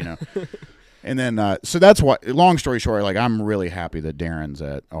good, you know. And then, so that's what. Long story short, like, I'm really happy that Darren's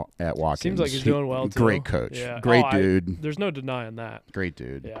at Watkins. Seems like he's doing well too. Great coach, yeah. Great dude. There's no denying that. Great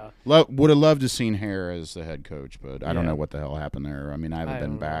dude. Yeah. Would have loved to seen Hare as the head coach, but I don't know what the hell happened there. I mean, I haven't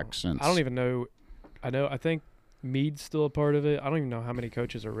been back since. I don't even know. I think Mead's still a part of it. I don't even know how many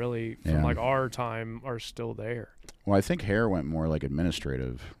coaches are really from like our time are still there. Well, I think Hare went more like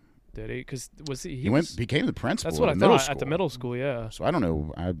administrative. Did he? Because he became the principal. That's what at I thought at the middle school. Yeah. So I don't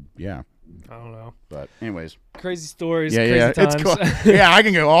know. I don't know. But anyways, crazy stories. Yeah, crazy times. It's cool. Yeah, I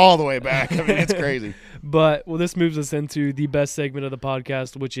can go all the way back. I mean, it's crazy. But this moves us into the best segment of the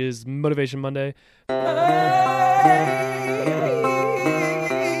podcast, which is Motivation Monday.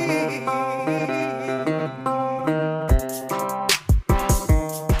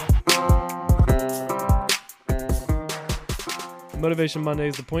 Motivation Monday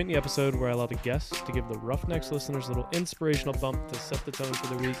is the point in the episode where I allow the guests to give the Roughnecks listeners a little inspirational bump to set the tone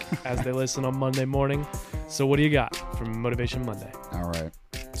for the week as they listen on Monday morning. So what do you got from Motivation Monday? All right.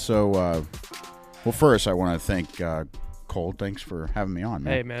 So, well, first I want to thank Cole. Thanks for having me on,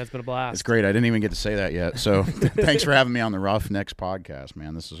 man. Hey, man, it's been a blast. It's great. I didn't even get to say that yet. So thanks for having me on the Roughnecks podcast,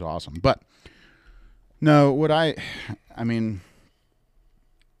 man. This is awesome. But no,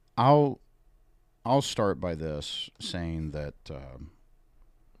 I'll start by this saying that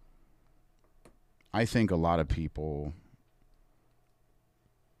I think a lot of people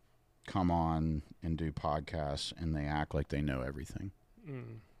come on and do podcasts and they act like they know everything.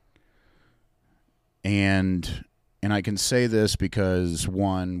 And I can say this because,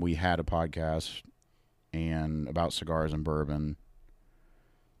 one, we had a podcast about cigars and bourbon,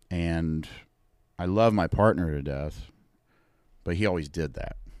 and I love my partner to death, but he always did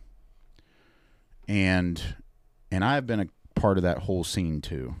that. And I've been a part of that whole scene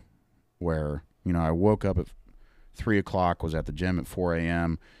too, where, you know, I woke up at 3 o'clock, was at the gym at 4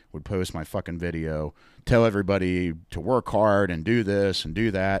 a.m., would post my fucking video, tell everybody to work hard and do this and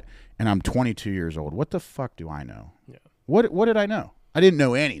do that, and I'm 22 years old. What the fuck do I know? Yeah. What did I know? I didn't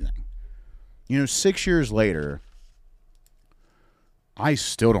know anything. You know, 6 years later, I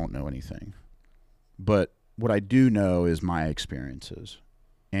still don't know anything. But what I do know is my experiences.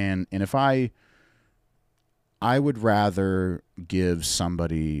 And if I would rather give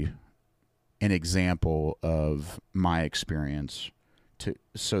somebody an example of my experience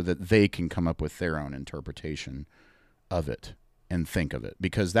so that they can come up with their own interpretation of it and think of it.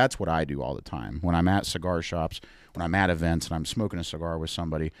 Because that's what I do all the time. When I'm at cigar shops, when I'm at events and I'm smoking a cigar with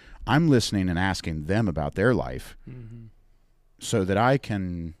somebody, I'm listening and asking them about their life so that I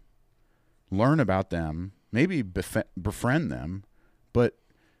can learn about them, maybe befriend them, but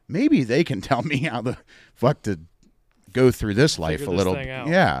maybe they can tell me how the fuck to go through this life a little.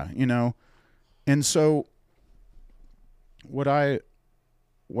 Yeah, you know. And so what I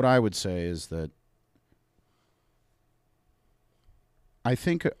would say is that I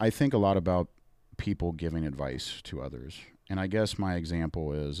think a lot about people giving advice to others. And I guess my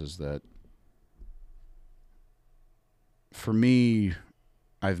example is that for me,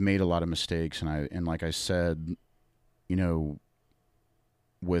 I've made a lot of mistakes, and like I said, you know,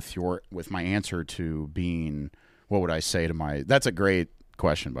 with my answer to being, what would I say to my? That's a great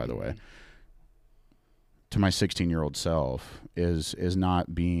question, by the way. To my 16-year-old self is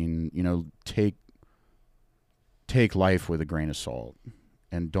not being, you know, take life with a grain of salt,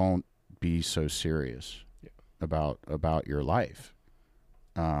 and don't be so serious about your life.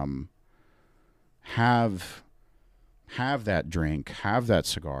 Have that drink, have that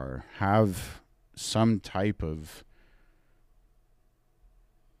cigar, have some type of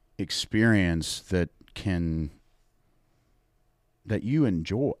experience that you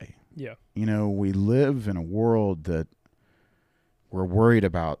enjoy. Yeah. You know, we live in a world that we're worried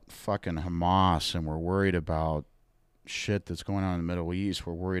about fucking Hamas, and we're worried about shit that's going on in the Middle East.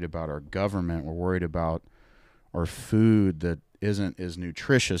 We're worried about our government. We're worried about our food that isn't as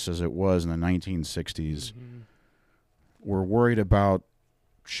nutritious as it was in the 1960s. Mm-hmm. We're worried about,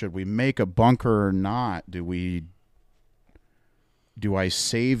 should we make a bunker or not? Do I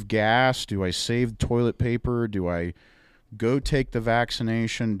save gas? Do I save toilet paper? Do I go take the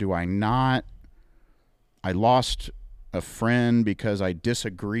vaccination? Do I not? I lost a friend because I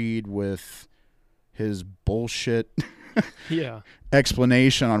disagreed with his bullshit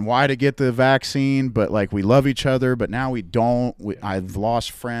explanation on why to get the vaccine, but like we love each other, but now we don't. I've lost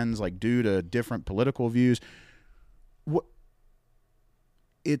friends like due to different political views. What?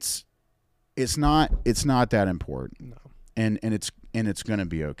 It's not that important. No. And it's going to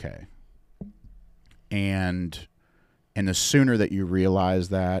be okay. And the sooner that you realize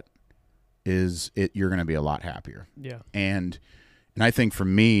that you're going to be a lot happier. Yeah. And I think for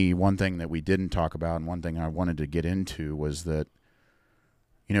me, one thing that we didn't talk about, and one thing I wanted to get into, was that,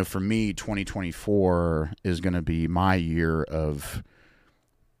 you know, for me, 2024 is going to be my year of,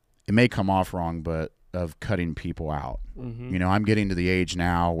 it may come off wrong, but of cutting people out. Mm-hmm. You know, I'm getting to the age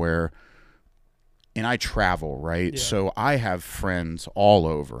now where, and I travel, right? Yeah. So I have friends all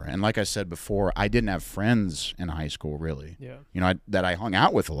over. And like I said before, I didn't have friends in high school, really. Yeah. You know, that I hung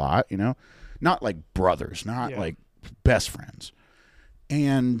out with a lot, you know, not like brothers, not like best friends.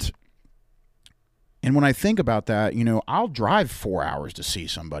 And when I think about that, you know, I'll drive 4 hours to see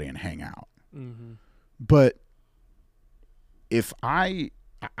somebody and hang out. Mm-hmm. But if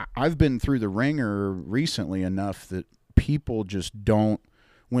I've been through the ringer recently enough that people just don't,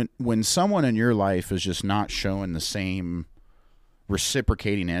 when someone in your life is just not showing the same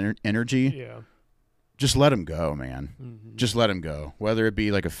reciprocating energy, just let them go, man. Mm-hmm. Just let them go. Whether it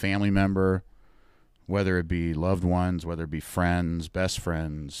be like a family member, whether it be loved ones, whether it be friends, best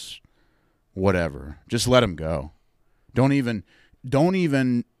friends, whatever. Just let them go. Don't even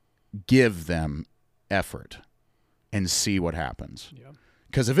give them effort and see what happens. Yeah.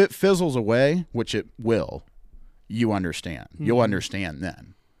 Because if it fizzles away, which it will, you understand. Mm-hmm. You'll understand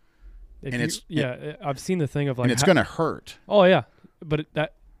then. I've seen the thing of like, and it's going to hurt. Oh yeah, but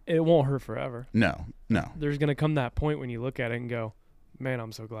it won't hurt forever. No. There's going to come that point when you look at it and go, man,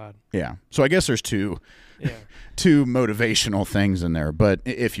 I'm so glad. Yeah. So I guess there's two motivational things in there, but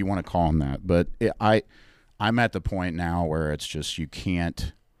if you want to call them that, but I'm at the point now where it's just you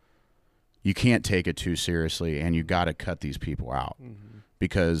can't take it too seriously, and you got to cut these people out. Mm-hmm.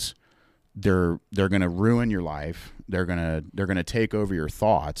 Because they're going to ruin your life. They're going to take over your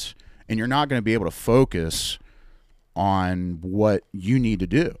thoughts, and you're not going to be able to focus on what you need to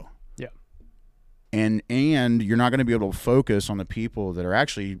do. Yeah. And you're not going to be able to focus on the people that are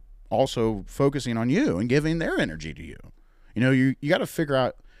actually also focusing on you and giving their energy to you. You know, you got to figure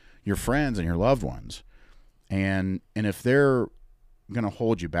out your friends and your loved ones. And if they're going to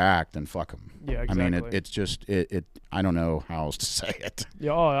hold you back, then fuck them. Yeah, exactly. I mean, it's just I don't know how else to say it.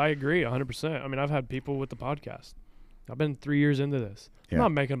 Yeah, I agree 100%. I mean, I've had people with the podcast. I've been 3 years into this. I'm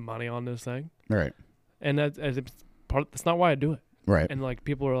not making money on this thing. Right. And that's not why I do it. Right. And like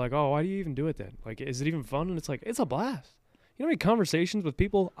people are like, oh, why do you even do it then? Like, is it even fun? And it's like, it's a blast. You know how many conversations with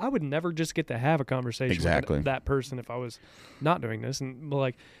people I would never just get to have a conversation with that person if I was not doing this. And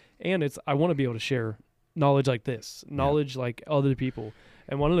I want to be able to share knowledge like this, like other people.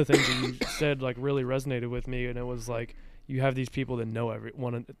 And one of the things that you said like really resonated with me, and it was like, you have these people that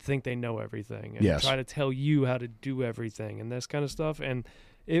want to think they know everything and try to tell you how to do everything and this kind of stuff. And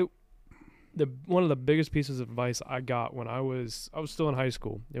one of the biggest pieces of advice I got when I was still in high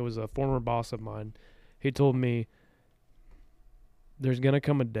school, it was a former boss of mine. He told me, there's going to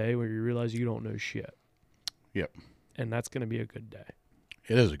come a day where you realize you don't know shit. Yep. And that's going to be a good day.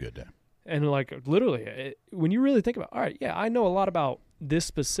 It is a good day. And like literally, when you really think about, all right, I know a lot about this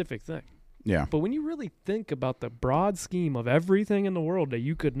specific thing. Yeah. But when you really think about the broad scheme of everything in the world that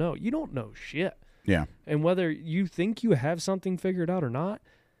you could know, you don't know shit. Yeah. And whether you think you have something figured out or not,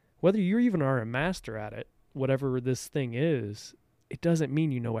 whether you even are a master at it, whatever this thing is, it doesn't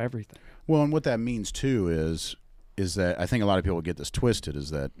mean you know everything. Well, and what that means too is that I think a lot of people get this twisted,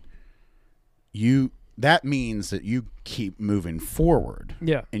 is that that means that you keep moving forward.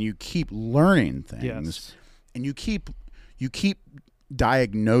 Yeah. And you keep learning things. Yes. And you keep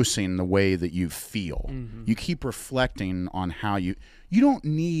diagnosing the way that you feel. Mm-hmm. You keep reflecting on how you don't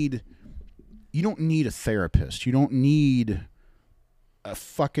need a therapist. You don't need a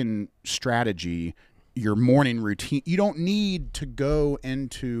fucking strategy, your morning routine. You don't need to go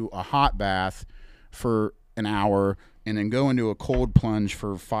into a hot bath for an hour and then go into a cold plunge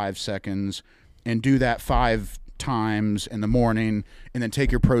for 5 seconds and do that 5 times in the morning and then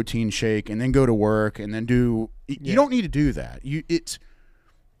take your protein shake and then go to work and then do. You don't need to do that. It's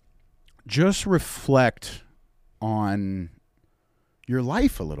just reflect on your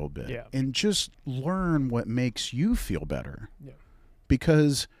life a little bit and just learn what makes you feel better. Yeah.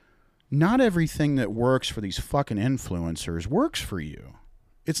 Because not everything that works for these fucking influencers works for you.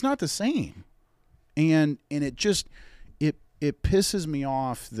 It's not the same. And it just it pisses me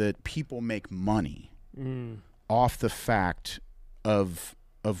off that people make money off the fact of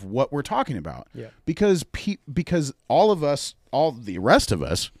what we're talking about. Yeah. Because all the rest of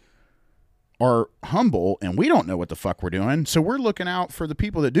us are humble and we don't know what the fuck we're doing. So we're looking out for the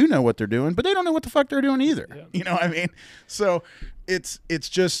people that do know what they're doing, but they don't know what the fuck they're doing either. Yeah. You know what I mean? So it's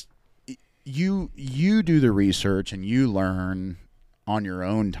just you do the research and you learn on your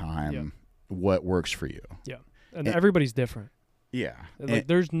own time what works for you. Yeah. And everybody's different. Yeah. Like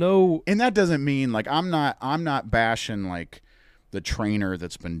there's no, and that doesn't mean like I'm not bashing like the trainer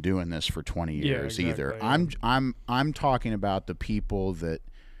that's been doing this for 20 years either. Yeah. I'm talking about the people that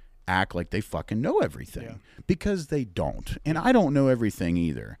act like they fucking know everything because they don't. And I don't know everything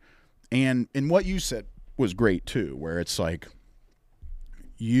either. And what you said was great too, where it's like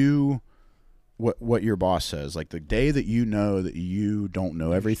what your boss says, like the day that you know that you don't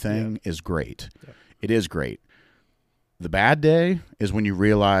know everything is great. Yeah. It is great. The bad day is when you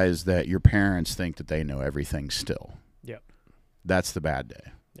realize that your parents think that they know everything still. Yeah. That's the bad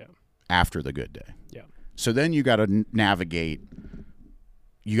day. Yeah. After the good day. Yeah. So then you got to navigate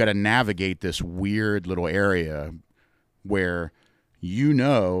this weird little area where you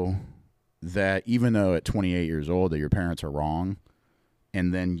know that even though at 28 years old that your parents are wrong,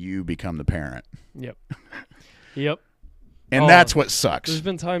 and then you become the parent. Yep. Yep. And that's what sucks. There's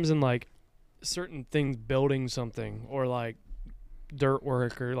been times in like certain things, building something or like dirt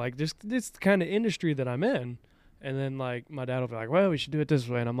work or like just this kind of industry that I'm in. And then like my dad will be like, well, we should do it this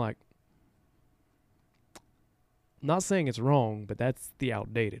way. And I'm like, not saying it's wrong, but that's the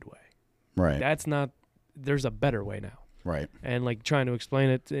outdated way. Right. That's not, there's a better way now. Right. And like trying to explain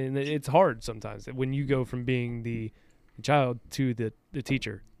it, and it's hard sometimes when you go from being the child to the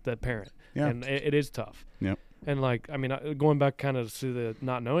teacher, the parent. Yeah. And it is tough. Yep. And like, I mean, going back kind of to the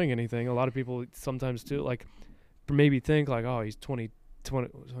not knowing anything, a lot of people sometimes too, like maybe think like, oh, he's 26.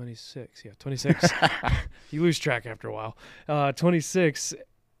 Yeah, 26. You lose track after a while. 26.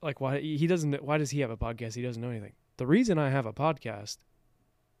 Like why does he have a podcast? He doesn't know anything. The reason I have a podcast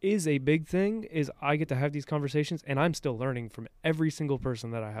is a big thing is I get to have these conversations and I'm still learning from every single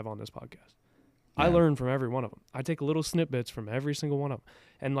person that I have on this podcast. Yeah. I learn from every one of them. I take little snippets from every single one of them.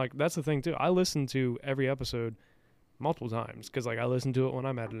 And like, that's the thing too. I listen to every episode multiple times because like I listen to it when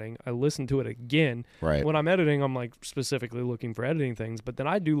I'm editing. I listen to it again. Right. When I'm editing, I'm like specifically looking for editing things, but then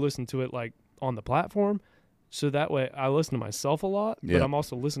I do listen to it like on the platform. So that way I listen to myself a lot, but I'm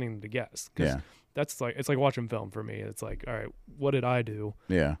also listening to guests. Yeah. That's like, it's like watching film for me. It's like, all right, what did I do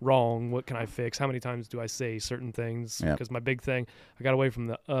wrong? What can I fix? How many times do I say certain things? Because my big thing, I got away from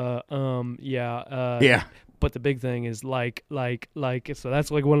the, but the big thing is like, so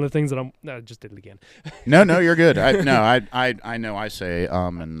that's like one of the things that I just did it again. No, you're good. I know I say,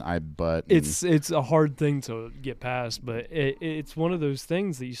 but. It's a hard thing to get past, but it's one of those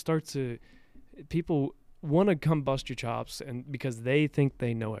things that you start to, people want to come bust your chops and because they think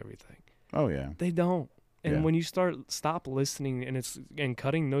they know everything. Oh yeah. They don't. And when you stop listening and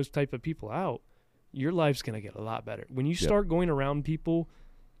cutting those type of people out, your life's going to get a lot better. When you start going around people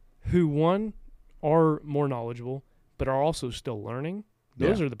who one are more knowledgeable but are also still learning,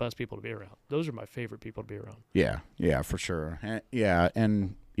 those are the best people to be around. Those are my favorite people to be around. Yeah. Yeah, for sure. I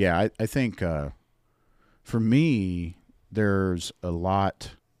think for me there's a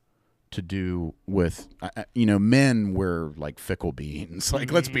lot to do with, men we're like fickle beings. Like,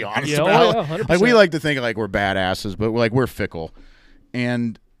 let's be honest about it. 100%. Like, we like to think like we're badasses, but we're fickle.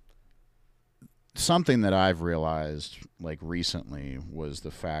 And something that I've realized like recently was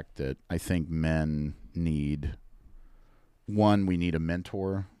the fact that I think men need, one, we need a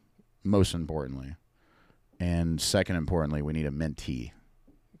mentor, most importantly. And second importantly, we need a mentee.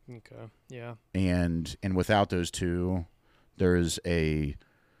 Okay. Yeah. And without those two, there's a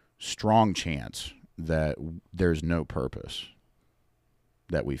strong chance that there's no purpose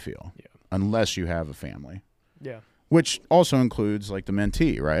that we feel. Yeah. Unless you have a family. Yeah. Which also includes like the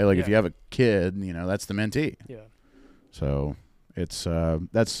mentee, right? Like if you have a kid, you know, that's the mentee. Yeah. So it's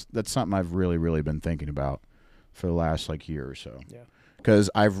that's something I've really been thinking about for the last like year or so. Yeah. Because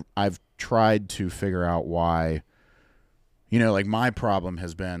I've tried to figure out why, you know, like my problem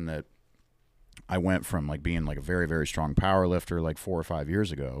has been that I went from like being like a very strong power lifter like 4 or 5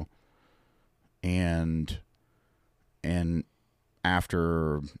 years ago, and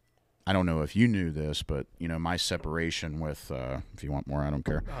after, I don't know if you knew this, but you know, my separation with if you want more, I don't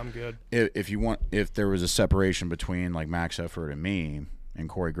care. I'm good. If there was a separation between like Max Effort and me and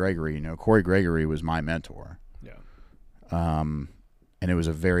Corey Gregory, you know, Corey Gregory was my mentor. Yeah. And it was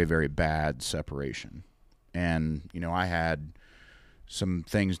a very bad separation. And, you know, I had some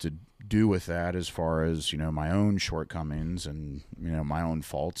things to do with that as far as, you know, my own shortcomings and, you know, my own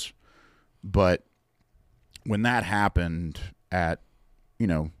faults. But when that happened at, you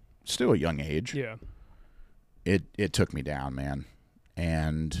know, still a young age, yeah, it took me down, man.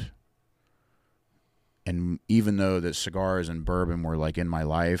 And even though that cigars and bourbon were like in my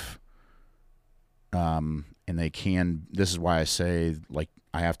life, and this is why I say like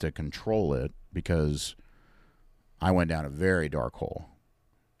I have to control it, because I went down a very dark hole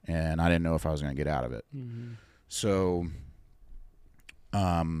and I didn't know if I was going to get out of it. Mm-hmm. So,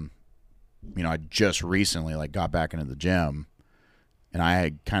 you know, I just recently like got back into the gym, and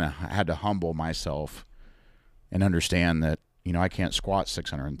I kind of had to humble myself and understand that, you know, I can't squat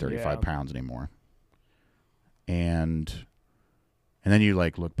 635 pounds anymore. And then you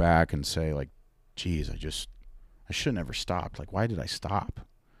like look back and say like, geez, I should have never stopped. Like, why did I stop?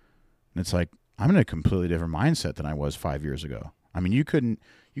 And it's like, I'm in a completely different mindset than I was 5 years ago. I mean, you couldn't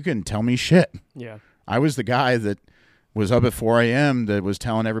tell me shit. Yeah. I was the guy that was up at 4 a.m. that was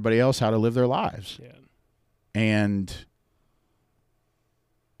telling everybody else how to live their lives. Yeah. And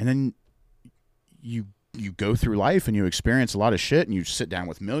then you go through life and you experience a lot of shit, and you sit down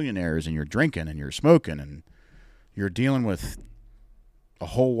with millionaires and you're drinking and you're smoking and you're dealing with a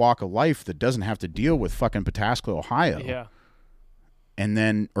whole walk of life that doesn't have to deal with fucking Pataskla, Ohio. Yeah. And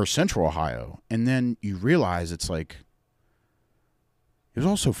then, or Central Ohio. And then you realize it's like, it was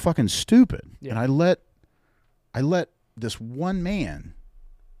all so fucking stupid. Yeah. And I let this one man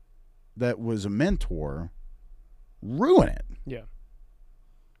that was a mentor ruin it. Yeah.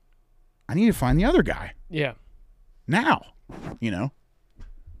 I need to find the other guy. Yeah. Now, you know.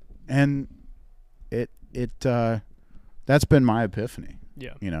 And that's been my epiphany.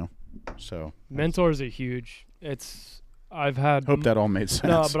 Yeah. You know. So mentors are huge. I've had hope that all made sense.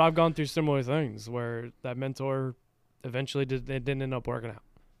 No, but I've gone through similar things where that mentor eventually it didn't end up working out.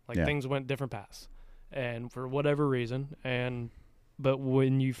 Like things went different paths. And for whatever reason, but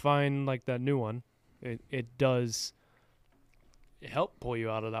when you find like that new one, it does help pull you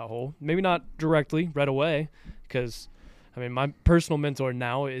out of that hole. Maybe not directly right away, because I mean, my personal mentor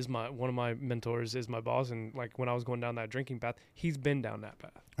now is one of my mentors is my boss, and like when I was going down that drinking path, he's been down that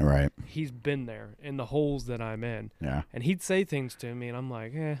path. All right. He's been there in the holes that I'm in. Yeah. And he'd say things to me, and I'm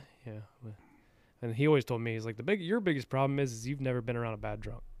like, yeah. And he always told me, he's like, your biggest problem is you've never been around a bad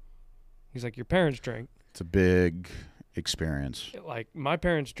drunk. He's like, your parents drink. It's a big experience. Like my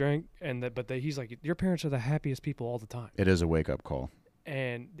parents drank, he's like, your parents are the happiest people all the time. It is a wake up call.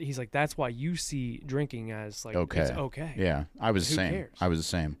 And he's like, that's why you see drinking as like okay. It's okay. Yeah, I was the same. Cares? I was the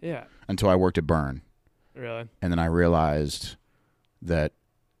same. Yeah. Until I worked at Burn. Really? And then I realized that,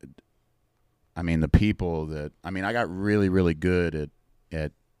 I mean, the people that, I mean, I got really good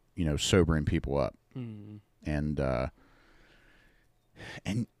at you know, sobering people up. Mm. And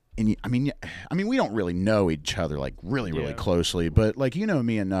I mean, we don't really know each other like really closely, but like, you know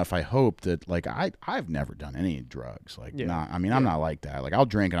me enough. I hope that like I've never done any drugs. Like, I'm not like that. Like, I'll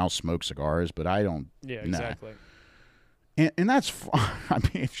drink and I'll smoke cigars, but I don't. Yeah, exactly. And that's fine. I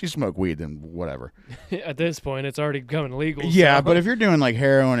mean, if you smoke weed, then whatever. At this point, it's already becoming legal. Yeah, so. But if you're doing like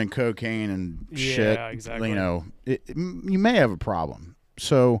heroin and cocaine and shit, exactly. You know, you may have a problem.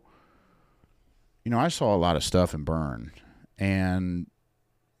 So, you know, I saw a lot of stuff in Burn, and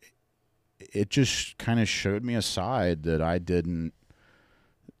it just kind of showed me a side that I didn't,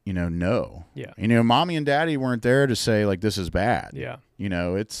 you know. Yeah. You know, mommy and daddy weren't there to say like, this is bad. Yeah. You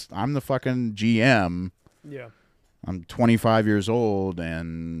know, I'm the fucking GM. Yeah. I'm 25 years old,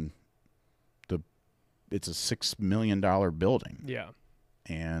 and the it's a $6 million building. Yeah.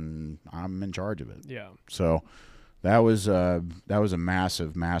 And I'm in charge of it. Yeah. So that was a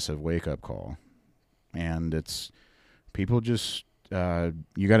massive, massive wake up call. And it's people just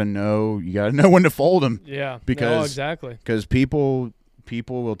you got to know when to fold them. Yeah. Because exactly. Because people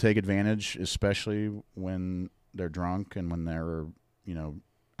will take advantage, especially when they're drunk and when they're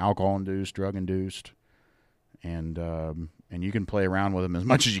alcohol induced, drug induced, and you can play around with them as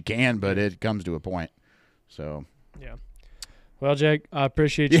much as you can, but it comes to a point. So yeah. Well, Jake, I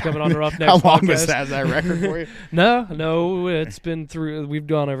appreciate you coming on the Rough Next How long podcast. was that? Is that a record for you? No, it's been we've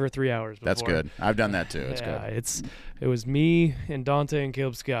gone over 3 hours before. That's good. I've done that too. It's good. It was me and Dante and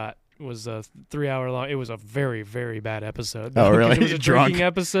Caleb Scott. It was a 3 hour long. It was a very, very bad episode. Oh, really? It was a Drunk drinking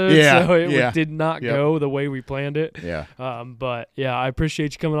episode, Yeah, so it yeah. did not go the way we planned it. Yeah. But yeah, I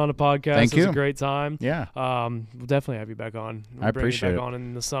appreciate you coming on the podcast. Thank It was you. a great time. Yeah. We'll definitely have you back on. We'll I bring appreciate you back it. on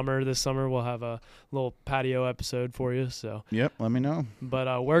in the summer. This summer we'll have a little patio episode for you. So. Yep. Let me know.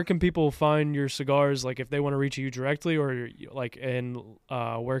 But where can people find your cigars? Like if they want to reach you directly, or like, and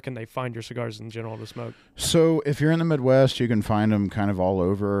where can they find your cigars in general to smoke? So if you're in the Midwest, you can find them kind of all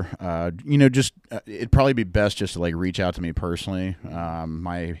over. It'd probably be best just to like reach out to me personally.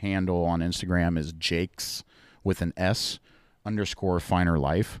 My handle on Instagram is Jakes with an S _finer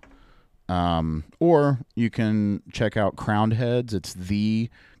life. Or you can check out Crowned Heads. It's the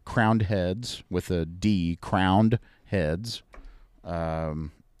Crowned Heads with a D, Crowned Heads,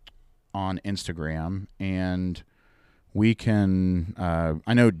 on Instagram. And we can,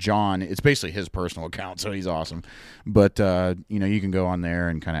 I know John, it's basically his personal account, so he's awesome. But, you can go on there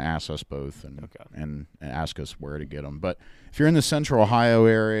and kind of ask us both and ask us where to get them. But if you're in the central Ohio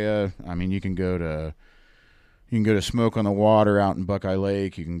area, I mean, you can go to Smoke on the Water out in Buckeye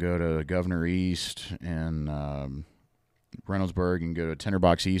Lake. You can go to Governor East in Reynoldsburg. You can go to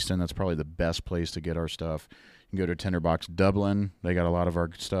Tinderbox Easton. That's probably the best place to get our stuff. You can go to Tinderbox Dublin. They got a lot of our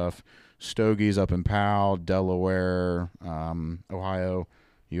stuff. Stogie's up in Powell, Delaware, Ohio.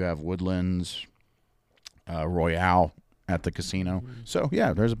 You have Woodlands, Royale at the casino. So,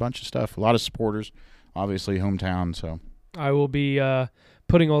 yeah, there's a bunch of stuff. A lot of supporters, obviously, hometown. So I will be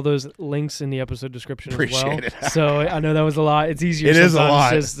putting all those links in the episode description Appreciate as well. it. So I know that was a lot. It's easier It is a sometimes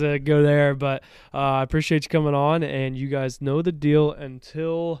lot. just to go there. But I appreciate you coming on, and you guys know the deal.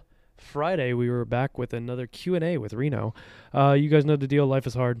 Until Friday, we were back with another Q&A with Reno. You guys know the deal. Life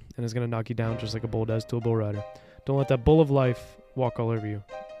is hard, and it's going to knock you down just like a bull does to a bull rider. Don't let that bull of life walk all over you.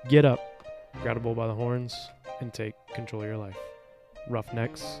 Get up, grab a bull by the horns, and take control of your life.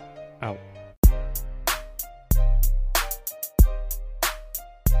 Roughnecks, out.